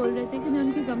जी को बोल रहे थे कि मैं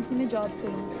उनकी कंपनी में जॉब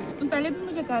करूं. तो पहले भी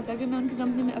मुझे कहा था कि मैं उनकी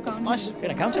कंपनी में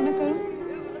अकाउंट मैं करूं.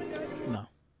 No,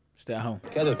 stay at home.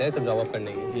 क्या होता है सब जॉब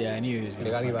करने की? Yeah, I knew he was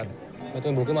बेकार की बात. मैं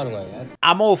तुम्हें भूखे मारूंगा यार.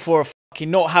 I'm all for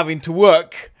fucking not having to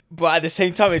work, but at the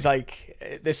same time, it's like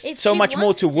there's so much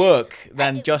more to work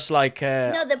than just like.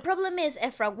 No, the problem is,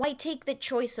 Ephra, why take the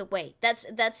choice away? That's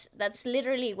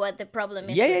literally what the problem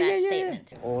is with that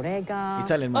statement.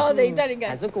 Italian man. Oh, the Italian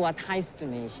guy.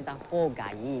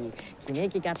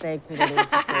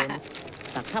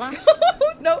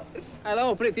 No.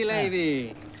 Hello, pretty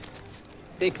lady.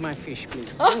 Take my fish,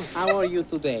 please. How are you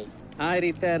today? I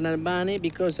return money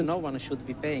because no one should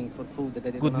be paying for food that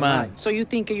they Good don't man. like. So you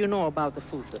think you know about the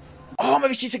food? Oh,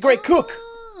 maybe she's a great cook.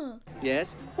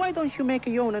 Yes. Why don't you make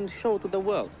your own and show to the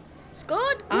world? It's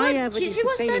good. I have She a was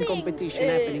sailing studying competition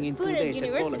happening in 2 food at days at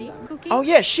university. Poland. Oh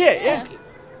yeah, shit, yeah.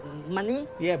 Money?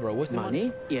 Yeah, bro. What's the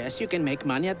money? Yes, you can make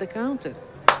money at the counter.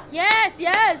 Yes.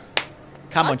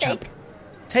 Come I'll on, champ.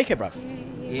 Take it, bruv.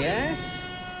 Yes.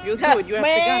 You do it. You have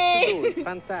the guts to do it.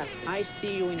 Fantastic. I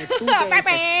see you in a 2 days at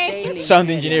sailing.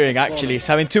 Sound engineering, actually. It's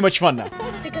having too much fun now.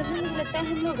 मुझे लगता है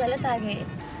हम लोग गलत आ गए.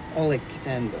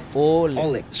 Alexander.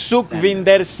 Oleg.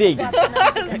 Sukhvinder Singh.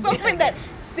 Sukhvinder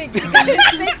Singh.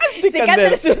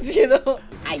 Sikandar Susido.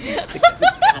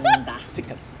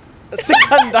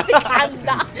 Sikandar.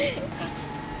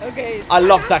 Okay. I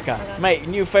love Taka. Mate,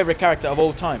 new favorite character of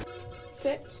all time.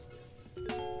 Sit.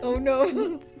 Oh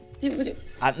no.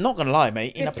 I'm not gonna lie,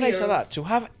 mate. In a 50 place like euros. that, to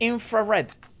have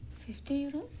infrared. 50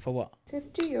 euros? For what?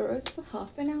 50 euros for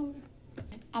half an hour.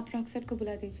 आप Roxette को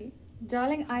बुला दीजिए.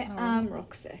 Darling, I am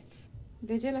Roxette.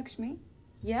 Vijay Lakshmi?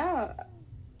 Yeah,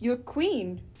 you're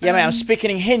queen. Yeah, mate, I'm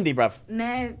speaking in Hindi, bruv.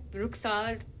 मैं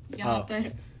रुखसार यहाँ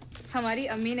पर हमारी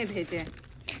अम्मी ने भेजे.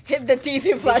 Hit the teeth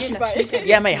in flash by.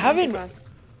 Yeah, mate, having.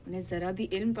 उन्हें जरा भी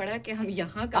इल्म पड़ा कि हम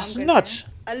यहाँ काम That's करते nuts.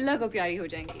 हैं. अल्लाह को प्यारी हो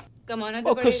जाएंगी. कमाना तो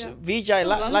Oh, because पड़ेगा. Vijay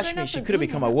Lashmi, she could have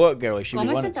become a work girl if she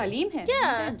commerce wanted में to. तालीम है.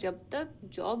 Yeah. जब तक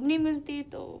जॉब नहीं मिलती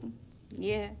तो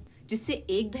ये है. जिससे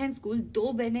एक बहन स्कूल,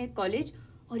 2 बहनें कॉलेज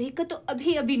और एक का तो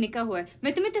अभी निकाह हुआ है.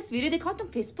 मैं तुम्हें तस्वीरें दिखाऊं, तुम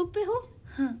फेसबुक पे हो?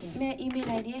 हाँ. मेरा ईमेल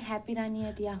आईडी है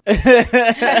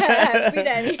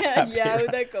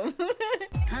happyrani@yahoo.com.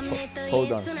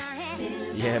 Hold on.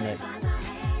 Yeah, mate.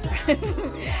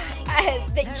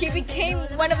 She became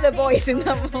one of the boys in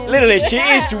that moment. Literally, she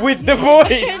is with the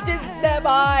boys. Just the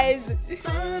boys.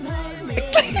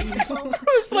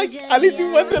 It's like Alice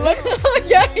in Wonderland.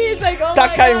 Yeah, he's like, oh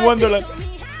Taka my in God. Wonderland.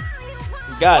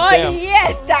 God Oh damn.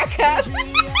 yes, Taka.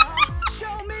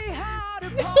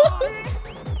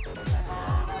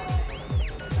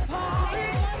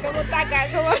 Come on, Taka,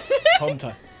 come on. Home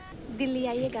time. Delhi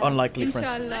आइएगा. Unlikely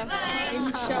friends.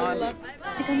 इंशाल्लाह.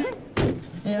 Sikandar.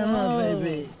 Hello,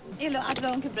 baby. ये लो आप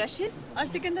लोगों के brushes और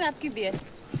सिकंदर आपकी beer.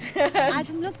 आज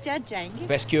हम लोग चर्च जाएंगे.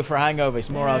 Best cure for a hangover is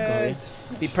more alcohol. Yeah?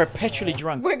 Be perpetually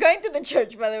drunk. We're going to the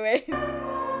church, by the way.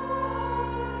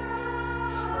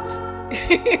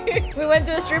 We went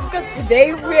to a strip club.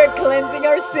 Today we are cleansing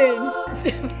our sins.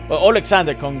 Well,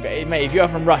 Alexander Kong, mate, if you're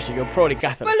from Russia, you're probably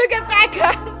Catholic. But look at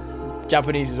Taka.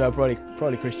 Japanese as well,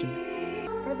 probably Christian.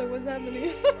 Brother, what's happening?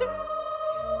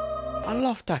 I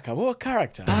love Taka. What a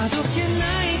character.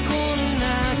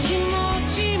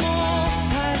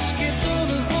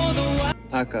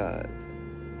 Taka,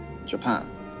 Japan.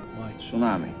 Why?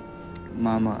 Tsunami.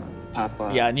 Mama,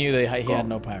 Papa. Yeah, I knew he had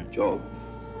no parents. Job.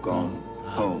 Gone.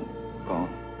 Home. Gone.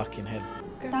 Fucking hell.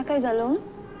 Taka is alone.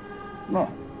 No.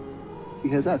 He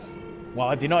has us. Well,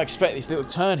 I did not expect this little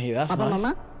turn here. That's Papa, nice.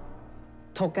 Mama,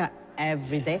 Toka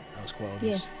every day. That was quite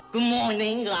obvious. Yes. Good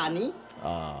morning, Rani.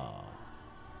 Ah.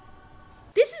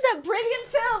 This is a brilliant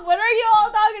film. What are you all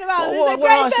talking about? This is a What a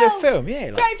great nice film. little film, yeah.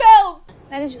 Like, Great film.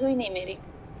 Marriage हुई नहीं मेरी.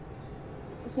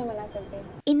 उसने मना कर दिया.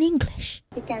 In English.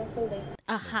 He cancelled it.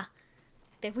 Aha.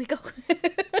 There we go.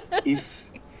 If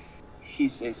he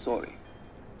says sorry,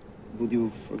 would you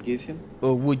forgive him?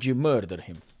 or would you murder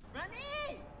him?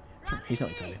 He's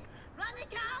not Italian.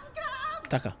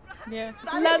 Taka. Yeah.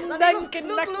 London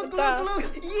Kinakta.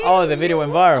 Oh, the video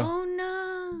went viral. Oh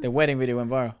no. The wedding video went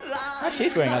viral. Actually,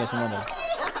 he's wearing Alice in Wonderland.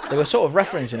 They were sort of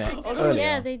referencing it earlier.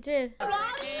 Yeah, they did. Oh,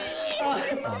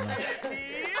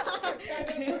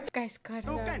 no. Guys, cut it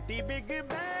out.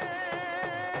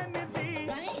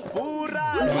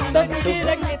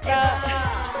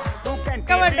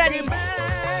 Come on, Danny.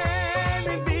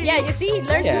 Yeah, you see, he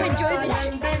learned to enjoy the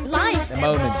life. The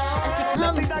moments. As he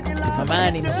comes. If a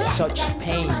man in such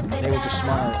pain is able to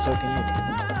smile, so can you.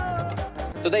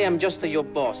 Today I'm just your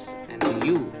boss, and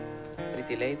you,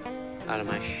 pretty lady, are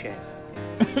my chef.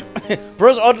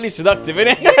 Bro's oddly seductive,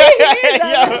 isn't he? Not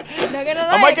gonna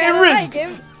lie, Am I getting rizzed? like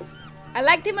him. I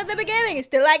liked him at the beginning,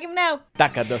 still like him now.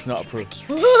 Taka does not approve.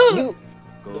 You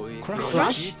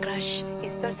Crush? Crush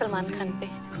इस पर सलमान खान पे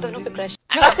दोनों पे crush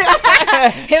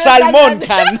Salmon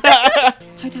can.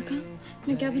 Hi Taka,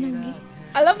 मैं क्या बनाऊंगी?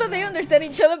 I love that they understand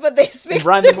each other, but they speak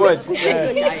random words.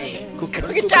 Yeah.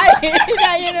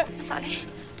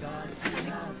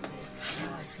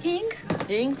 Hing?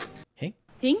 Hing? Hing?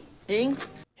 Hing?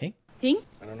 Hing?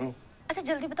 I don't know. अच्छा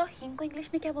जल्दी बताओ हींग को इंग्लिश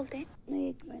में क्या बोलते हैं? नहीं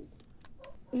एक मिनट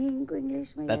हींग को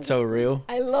इंग्लिश में That's so real.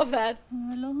 I love that.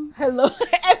 Hello. Hello.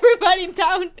 Everybody in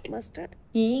town. Mustard.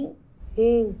 Hing.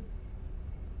 Hing.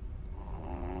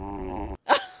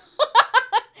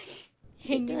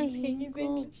 Hing is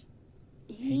English.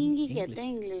 हींग ही कहते हैं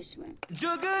इंग्लिश में.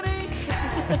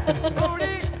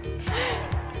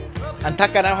 And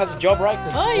Taka now has a job, right?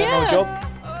 'Cause Oh, they have yeah. no job.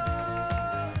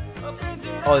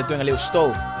 Oh, they're doing a little stall.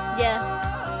 Yeah.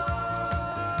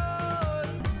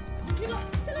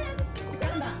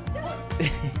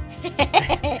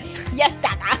 Yes,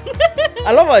 Taka.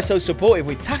 I love how it's so supportive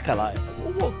with Taka. Like,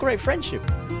 what a great friendship.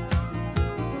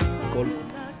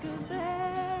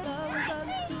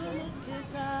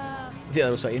 Yeah,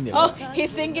 that was like India. Oh,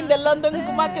 he's singing the London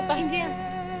Kumakata. India.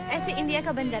 ऐसे India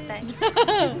का बन जाता है.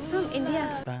 This is from India.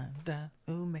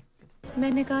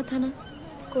 मैंने कहा था ना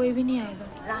कोई भी नहीं आएगा.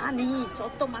 रानी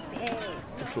चोटो मत है.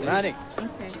 Rani.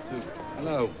 Okay.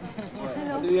 Hello.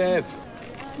 What do you have?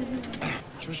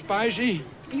 Too spicy?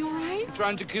 Are you alright? You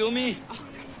trying to kill me?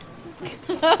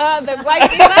 The white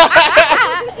people.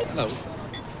 Hello.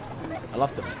 I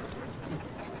loved it.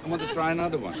 I want to try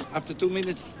another one. After 2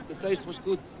 minutes, the taste was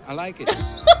good. I like it.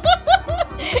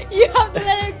 You have to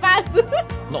let it pass.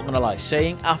 Not gonna lie,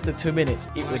 saying after 2 minutes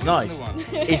it was nice.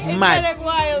 It's It's mad. kind of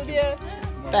wild, yeah.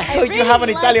 The hell do you have an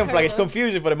Italian flag? It's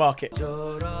confusing for the market.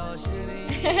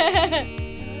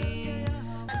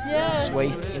 Yeah.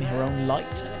 Swathed in her own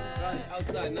light. Oh.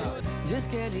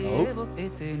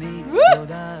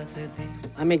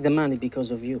 I make the money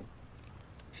because of you.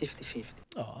 50-50.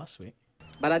 Oh, that's sweet.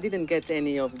 But I didn't get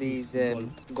any of these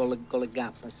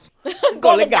goligapas.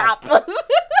 Goligapas.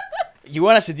 You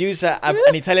want to seduce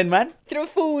an Italian man? Through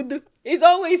food. It's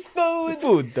always food.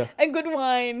 Food. And good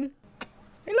wine.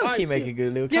 They look, keep making a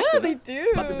good little Yeah, couple. they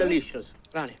do. But delicious.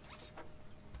 Rani.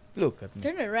 Look at me.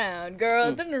 Turn around,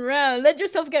 girl. Turn around. Let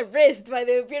yourself get rizzed by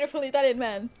the beautiful Italian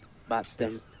man. But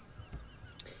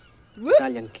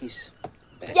Italian kiss.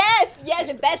 Best. Yes,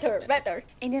 yes, better.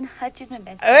 Indian हर चीज में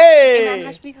best. Hey! Imran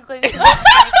Hashmi को कोई भी. I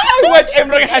watch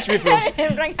Imran Hashmi films.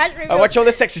 Imran Hashmi I watch all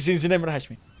the sexy scenes in Imran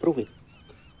Hashmi. Prove it.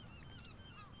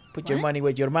 Put your money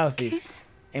where your mouth is.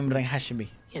 Imran Hashmi.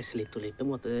 Yes, lip to lip.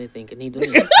 What do you think? Need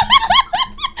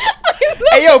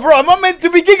Hey, yo, bro, am I meant to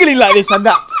be giggling like this and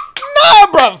that? Nah,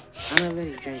 bruv. I'm a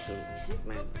very gentle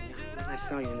man. I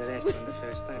saw you in the restaurant the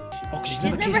first time. Oh, 'cause she's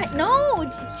She's never kissed. no,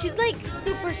 she's like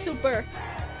super.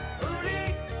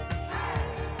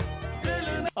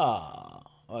 Ah,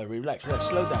 oh, relax.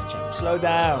 Slow down, champ. Slow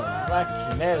down.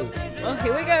 Fucking hell. Oh,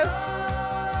 here we go.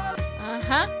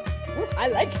 Ooh, I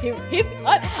like him.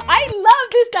 I love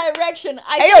this direction.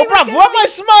 Hey, yo, bruv, why am I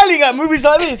smiling at movies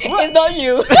like this? What? It's not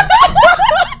you.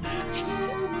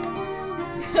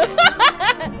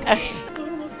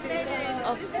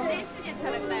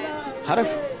 How the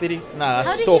f did he? Nah, that's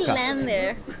How did stalker. he land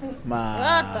there? Man.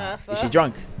 What the fuck? Is she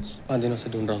drunk? 5 दिनों से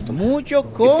ढूंढ रहा हूँ तुम्हें. Mucho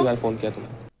कितनी बार phone किया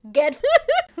तुम्हें? Get.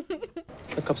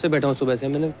 मैं कब से बैठा हूँ सुबह से.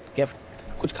 मैंने Get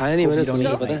कुछ खाया नहीं. मैंने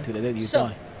तुम्हें पता है. to the day you So.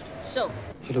 die. So.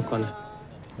 ये लोग कौन है?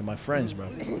 They're my friends, bro.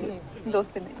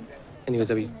 दोस्त है मेरे.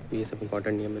 Anyways, अभी ये सब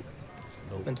इम्पोर्टेंट नहीं है. मैं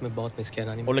तुम्हें बहुत मिस किया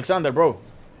रानी. Alexander, bro.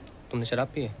 तुमने शराब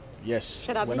पी है? Yes.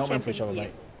 शराब We're नहीं, not meant for each other,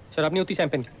 champagne mate. शराब नहीं होती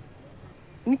शैंपेन.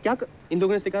 नहीं क्या इन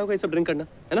लोगों ने सिखाया होगा ये सब ड्रिंक करना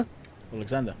है ना?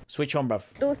 Alexander, switch on, bruv.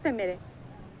 दोस्त है मेरे.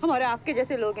 हमारे आपके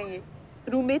जैसे लोग हैं ये.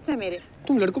 रूममेट्स हैं मेरे.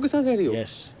 तुम लड़कों के साथ रह रही हो?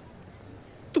 Yes.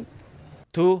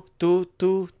 Tu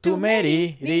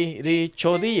meri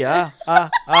chodia.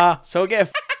 So get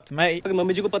f***ed, mate. अगर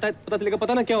मम्मी जी को पता चलेगा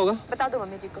पता ना क्या होगा? बता दो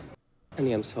मम्मी जी को.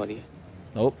 Honey, I'm sorry.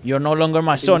 Nope, you're no longer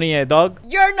my Sonny, dog.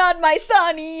 You're not my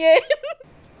Sonny.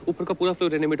 ऊपर का पूरा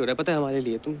फ्लोर रेनोवेट हो रहा है, पता है हमारे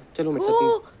लिए. तुम चलो मेरे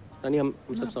साथ. रानी हम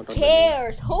सब sort out.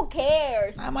 Cares? Who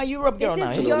cares? I'm a Europe girl now.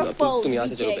 This is your fault, तुम यहाँ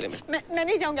से चलो VJ. पहले. मैं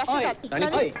नहीं जाऊंगा आपके साथ.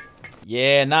 रानी,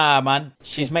 Yeah, nah, man.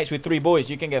 She's mates with 3 boys.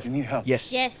 You can get. You need help?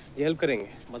 Yes. Yes. ये help करेंगे.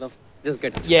 मतलब just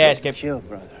get. Yes, get. Chill,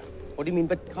 brother. What do you mean?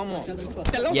 But come on.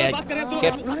 Yeah,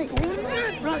 get.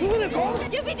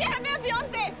 ये विजय है मेरा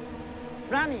fiancé.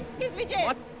 रानी. He's विजय.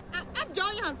 आप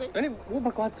जाओ यहाँ से. रानी वो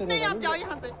बकवास कर रहे नहीं हैं. आप जाओ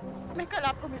यहाँ से. मैं कल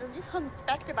आपको मिलूंगी. हम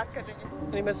बैठ के बात कर लेंगे.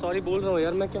 नहीं मैं सॉरी बोल रहा हूँ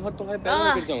यार. मैं क्या हर तुम्हारे पैरों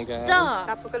में गिर जाऊँगा यार. Stop.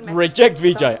 आपको कल message. Reject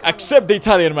Vijay. Accept the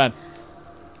Italian man.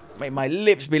 Mate, my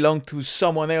lips belong to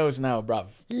someone else now, bruv.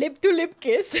 Lip to lip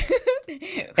kiss.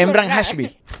 Emran Hashmi.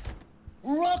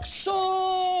 Rock show!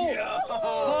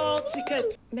 Oh,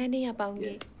 ticket. मैं नहीं आ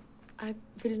पाऊंगी. I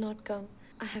will not come.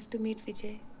 I have to meet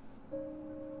Vijay.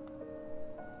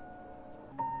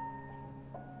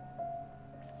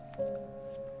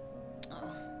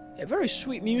 Yeah, very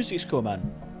sweet music score, man.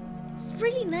 It's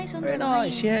really nice on Very the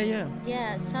nice, line. yeah.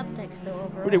 Yeah, subtext though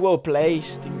overall. Really well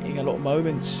placed in a lot of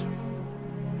moments.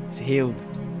 It's healed.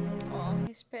 Oh,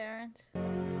 his parents.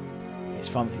 It's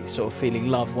fun. He's sort of feeling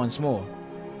love once more.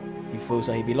 He feels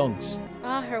like he belongs.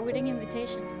 Ah, her wedding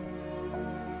invitation.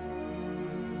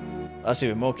 That's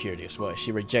even more curious. Why is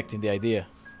she rejecting the idea?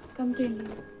 Come to me.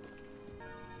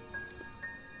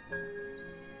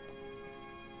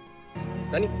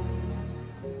 Rani.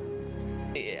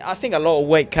 I think a lot of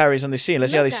weight carries on this scene.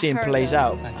 Let's see how Look this at scene her, plays though.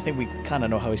 out. I think we kind of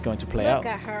know how it's going to play Look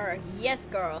out. at her. Yes,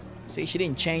 girl. See, she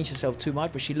didn't change herself too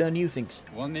much, but she learned new things.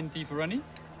 One mint tea for Rani.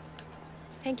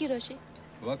 Thank you, Roshi.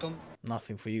 Welcome.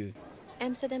 Nothing for you.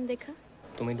 Amsterdam देखा?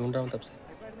 तुम्हें ढूंढ रहा हूँ तब से.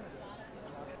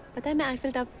 पता है मैं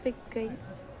आईफिल टावर पे गई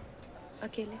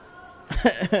अकेले.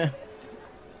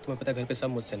 तुम्हें पता है घर पे सब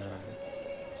मुझसे नाराज हैं.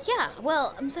 Yeah, well,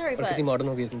 I'm sorry, और but कितनी मॉडर्न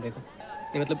हो गई तुम देखो.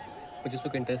 नहीं मतलब मुझे इस पे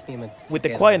कोई इंटरेस्ट नहीं है. मैं With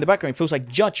the quiet in the background, it feels like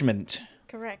judgment.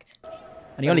 correct.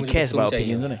 And he only मुझे cares तुम about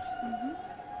चाहिए. opinions, doesn't he?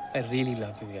 I really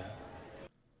love you यार.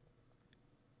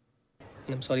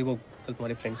 And I'm sorry वो कल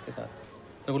तुम्हारे फ्रेंड्स के साथ.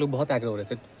 और वो लोग बहुत एग्रो हो रहे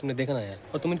थे. तुमने देखा ना यार.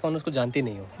 और तुम इन फाउंडर्स को जानती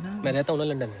नहीं हो. मैं रहता हूँ ना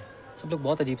लंदन में. सब लोग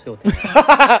बहुत अजीब से होते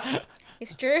हैं.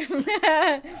 It's true.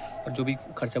 और जो भी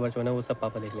खर्चा वर्चा है ना वो सब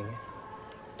पापा देख लेंगे.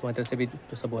 तुम्हारी तरफ से भी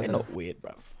तो सब हुआ था. Not weird,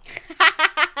 bro.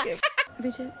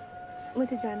 विजय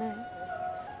मुझे जाना है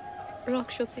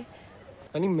रॉक शो पे.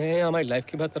 रानी मैं हमारी लाइफ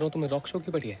की बात कर रहा हूँ. तुम्हें रॉक शो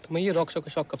की पड़ी है. तुम्हें ये रॉक शो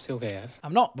का शौक कब से हो गया यार?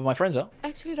 I'm not, but my friends are.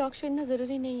 Actually rock show इतना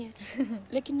जरूरी नहीं है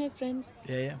लेकिन मेरे friends.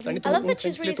 Yeah. Rani I love तुम that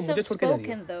she's really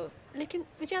soft-spoken though. लेकिन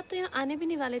विजय आप तो यहाँ आने भी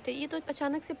नहीं वाले थे. ये तो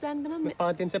अचानक से प्लान बना. मैं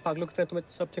 5 दिन से पागलों की तरह तुम्हें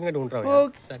सब जगह ढूंढ रहा हूँ यार.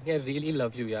 रानी I really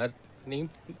love you यार. नहीं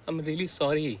I'm really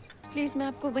sorry. प्लीज मैं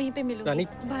आपको वहीं पे मिलूंगी. रानी.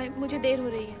 भाई मुझे देर हो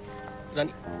रही है.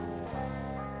 रानी.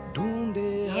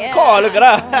 Yeah. Oh, look at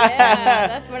that. Yeah,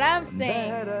 that's what I'm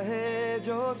saying.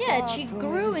 Yeah, she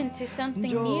grew into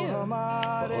something new.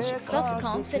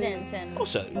 Self-confident and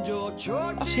Also,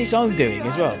 that's his own doing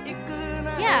as well.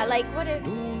 yeah, like what if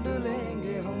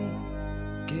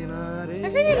I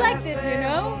really like this, you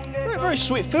know? Very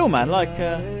sweet film, man. Like,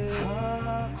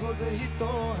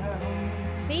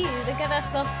 See, look at that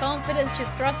self-confidence.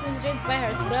 She's crossing streets by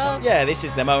herself. yeah, this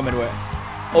is the moment where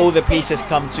all the pieces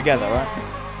come together, right?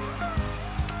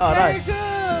 Oh, Very nice.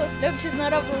 good. Look, she's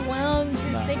not overwhelmed.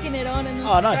 She's taking it on in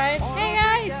Oh, nice. stride. Hey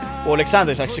guys. Well,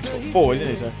 Alexander's like 6'4", isn't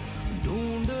he? So.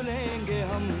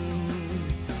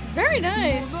 Very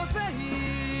nice.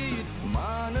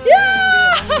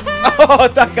 Yeah! Oh,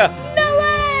 Taka. No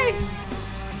way!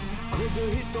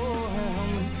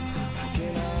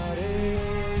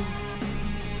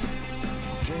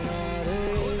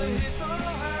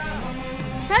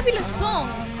 Fabulous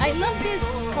song. I love this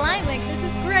climax. This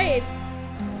is great.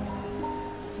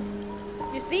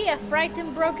 You see, a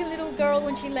frightened, broken little girl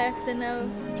when she left, and now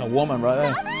It's a woman right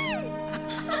there.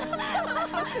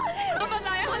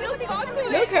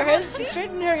 look her. She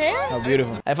straightened her hair. How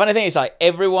beautiful. And funny thing is, like,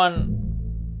 everyone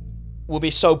will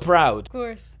be so proud. Of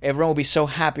course. Everyone will be so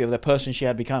happy of the person she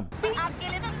had become.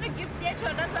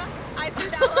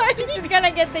 She's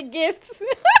gonna get the gifts.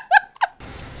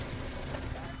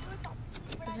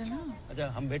 अच्छा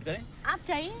हम wait करें. आप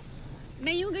चाहिए?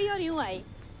 मैं यूं गई और यूं आई.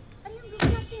 अरे हम रुक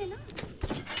जाते हैं ना.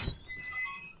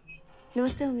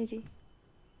 नमस्ते mummy ji.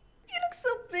 You look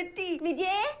so pretty.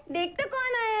 विजय, देख तो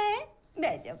कौन आया है?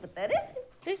 बैठ जा पुत्र.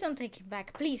 Please don't take him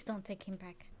back. Please don't take him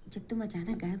back. जब तुम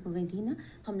अचानक गायब हो गई थी ना,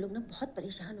 हम लोग ना बहुत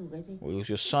परेशान हो गए थे. Well, it was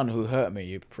your son who hurt me,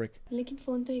 you prick. लेकिन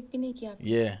फोन तो एक भी नहीं किया.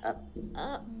 Yeah.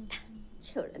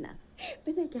 छोड़ना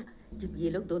पता है क्या जब ये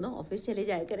लोग दोनों ऑफिस चले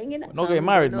जाया करेंगे ना Not getting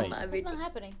married, दोनों mate. माँ It's बेटी not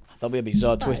happening. That'll be a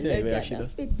bizarre twist, isn't it? If it parlour actually जाना,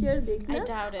 does. पिक्चर देखना I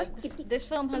doubt और it. कितनी- This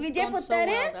film has Vijay gone so पुत्र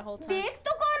well the whole time. देख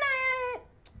तो कौन आया है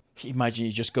Imagine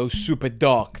it just goes super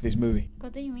dark, this movie.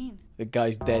 What do you mean? The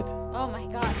guy's dead. Oh my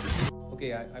god. Okay,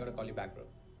 I gotta call you back, bro.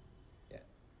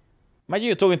 Imagine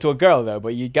you're talking to a girl, though,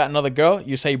 but you got another girl,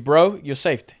 you say bro, you're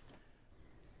saved.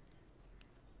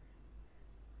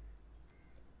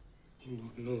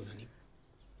 No, Rani.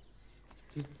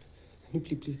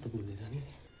 Please don't do this, Rani.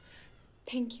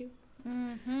 Thank you.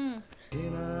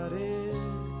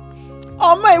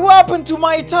 Oh, mate, what happened to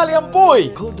my Italian boy?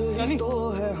 रानी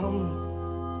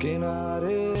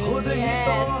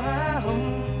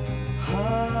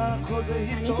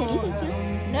चली गई क्या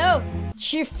No,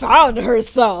 she found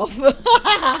herself.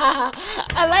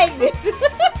 I like this.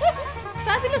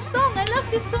 Fabulous song. I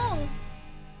love this song.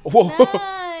 Whoa.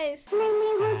 Nice.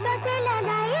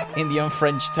 Indian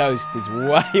French toast is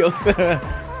wild.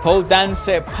 Pole dance,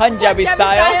 Punjabi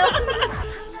style.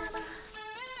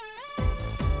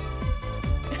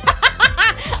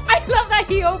 I love that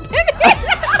he opened it.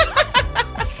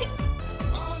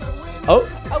 Oh,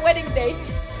 A wedding day.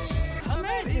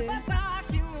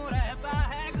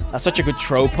 that's such a good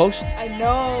troll post. I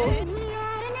know.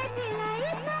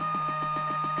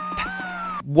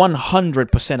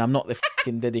 100% I'm not the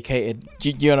fucking dedicated,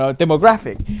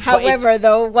 demographic. But it's- However,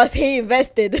 though, was he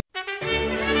invested?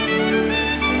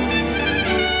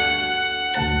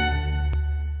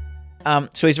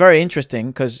 So it's very interesting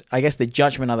because I guess the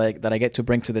judgment that I get to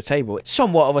bring to the table,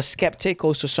 somewhat of a skeptic,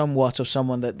 also somewhat of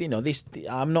someone that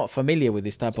I'm not familiar with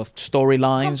this type of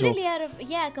storylines,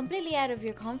 Completely out of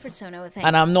your comfort zone, I would think.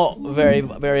 and I'm not very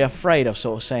very afraid of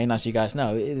sort of saying, as you guys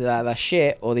know, that's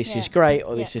shit, or this is great,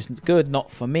 or this is good,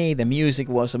 not for me. The music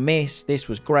was a miss. This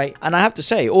was great, and I have to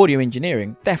say, audio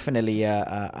engineering definitely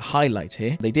a highlight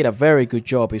here. They did a very good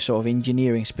job of sort of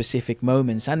engineering specific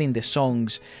moments and in the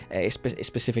songs,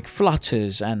 specific flutters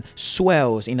and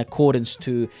swells in accordance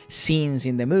to scenes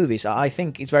in the movies. I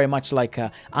think it's very much like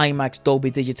a IMAX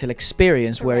Dolby Digital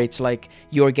experience, where it's like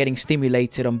you're getting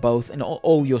stimulated on both and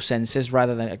all your senses,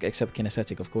 rather than, except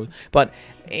kinesthetic, of course. But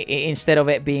instead of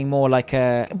it being more like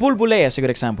a Bulbulea is a good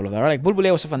example of that, right? Like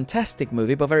Bulbulea was a fantastic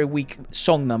movie, but very weak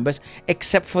song numbers,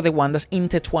 except for the one that's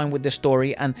intertwined with the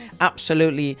story and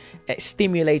absolutely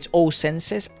stimulates all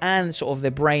senses and sort of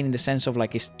the brain, in the sense of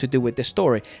like it's to do with the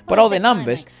story. But all the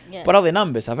numbers,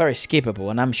 are very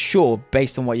skippable, and I'm sure,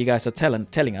 based on what you guys are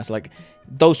telling us, like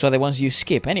those are the ones you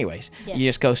skip anyways. You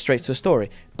just go straight to the story.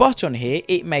 But on here,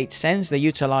 it made sense. They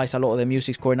utilized a lot of the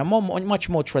music score in a much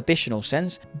more traditional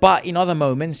sense, but in other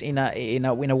moments, in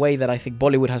a way that I think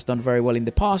Bollywood has done very well in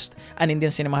the past, and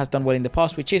Indian cinema has done well in the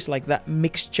past, which is like that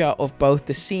mixture of both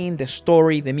the scene, the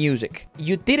story, the music.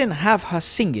 You didn't have her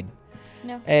singing.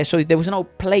 No. So there was no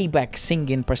playback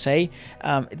singing per se.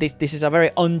 This is a very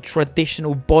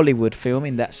untraditional Bollywood film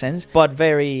in that sense, but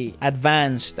very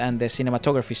advanced, and the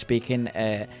cinematography speaking,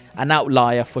 an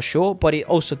outlier for sure. But it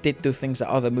also did do things that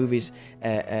other movies,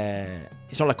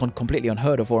 it's not like completely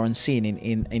unheard of or unseen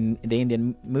in the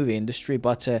Indian movie industry,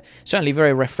 but certainly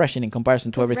very refreshing in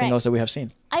comparison to everything else that we have seen.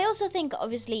 I also think,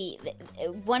 obviously,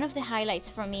 one of the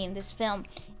highlights for me in this film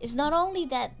is not only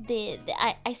that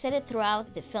I said it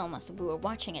throughout the film as we were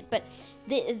watching it, but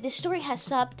the story has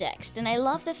subtext, and I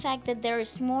love the fact that there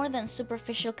is more than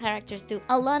superficial characters to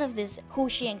a lot of this who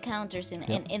she encounters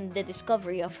in the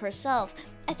discovery of herself.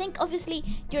 I think, obviously,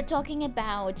 you're talking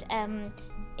about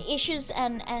issues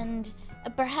and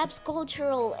perhaps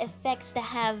cultural effects that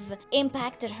have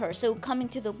impacted her. So coming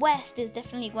to the West is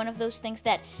definitely one of those things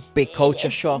that Big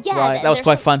culture shock, right? That was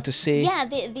quite fun to see. Yeah,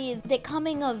 the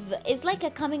coming of, it's like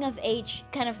a coming of age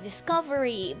kind of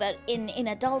discovery, but in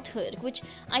adulthood, which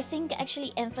I think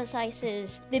actually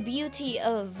emphasizes the beauty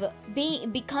of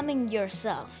becoming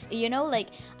yourself. Like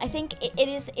I think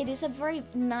it is a very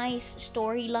nice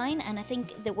storyline, and I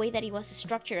think the way that it was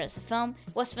structured as a film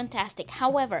was fantastic.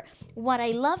 However, what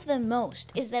I love the most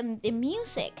is the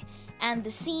music and the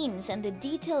scenes and the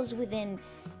details within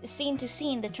scene to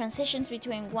scene, the transitions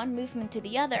between one movement to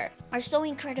the other are so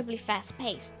incredibly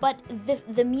fast-paced. But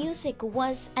the music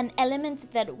was an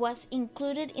element that was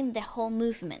included in the whole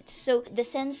movement. So the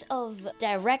sense of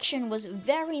direction was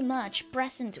very much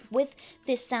present with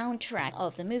the soundtrack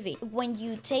of the movie. When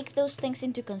you take those things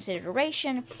into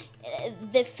consideration,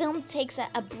 the film takes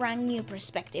a brand new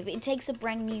perspective. It takes a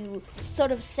brand new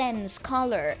sort of sense,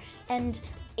 color, and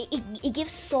it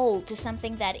gives soul to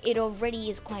something that it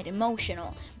already is quite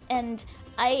emotional. And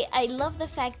I love the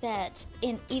fact that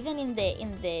even in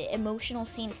the emotional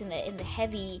scenes, in the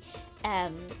heavy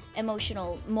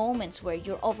emotional moments where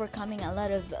you're overcoming a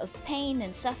lot of pain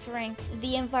and suffering.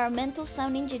 The environmental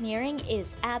sound engineering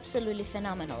is absolutely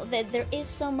phenomenal. There is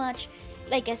so much,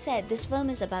 like I said, this film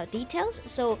is about details,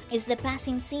 so it's the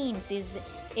passing scenes,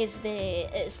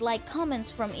 it's like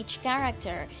comments from each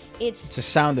character, it's the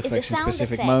sound effects in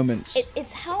specific moments.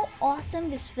 It's how awesome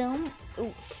this film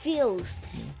feels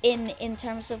in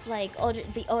terms of like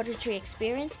the auditory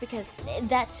experience, because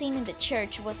that scene in the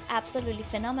church was absolutely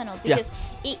phenomenal, because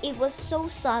it was so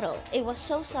subtle. It was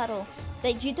so subtle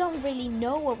that you don't really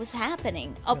know what was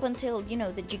happening up until, you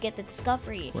know, that you get the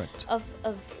discovery of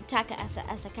Taka as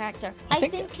a character. I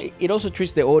think it also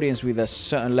treats the audience with a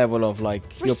certain level of like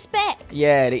respect.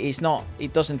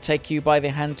 It doesn't take you by the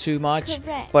hand too much.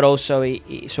 Correct. But also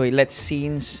it lets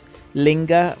scenes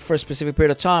linger for a specific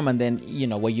period of time, and then, you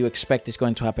know, what you expect is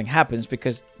going to happens,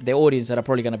 because the audience that are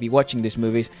probably going to be watching these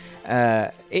movies,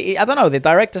 I don't know, the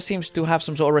director seems to have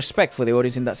some sort of respect for the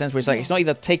audience in that sense, where it's like, it's not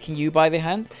either taking you by the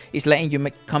hand, it's letting you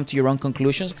come to your own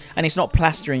conclusions, and it's not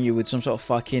plastering you with some sort of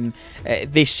fucking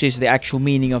this is the actual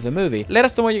meaning of the movie. Let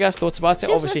us know what you guys thought about it.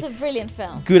 This Obviously, was a brilliant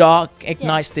film. Good art,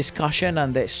 nice discussion,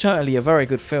 and it's certainly a very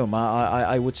good film.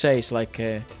 I would say it's like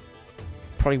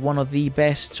probably one of the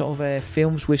best sort of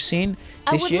films we've seen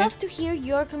this year. I would love to hear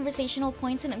your conversational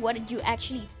points and what did you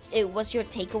actually was your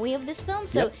takeaway of this film.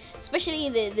 So especially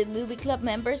the movie club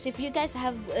members, if you guys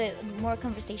have more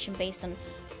conversation based on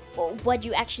what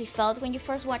you actually felt when you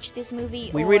first watched this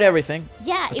movie. We read everything.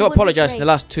 Yeah, I do apologize. In the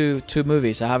last two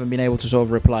movies, I haven't been able to sort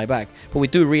of reply back, but we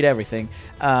do read everything.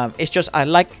 It's just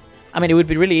it would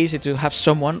be really easy to have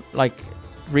someone like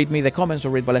read me the comments or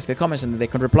read Valeska the comments and they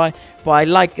can reply, but I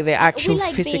like the actual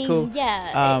physical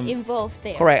being, involved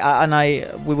there. Correct.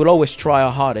 We will always try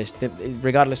our hardest,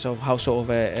 regardless of how sort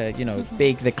of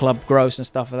big the club grows and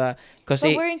stuff like that. But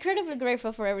we're incredibly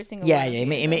grateful for every single one.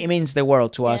 It means the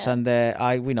world to us, and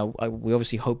we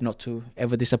obviously hope not to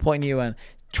ever disappoint you, and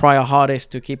try our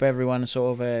hardest to keep everyone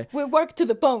sort of we work to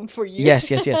the bone for you. Yes.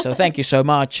 So thank you so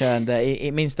much, and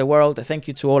it means the world. Thank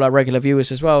you to all our regular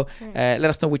viewers as well. Let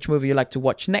us know which movie you like to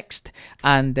watch next,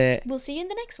 and we'll see you in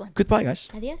the next one. Goodbye, guys.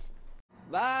 Adios.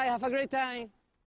 Bye, have a great time.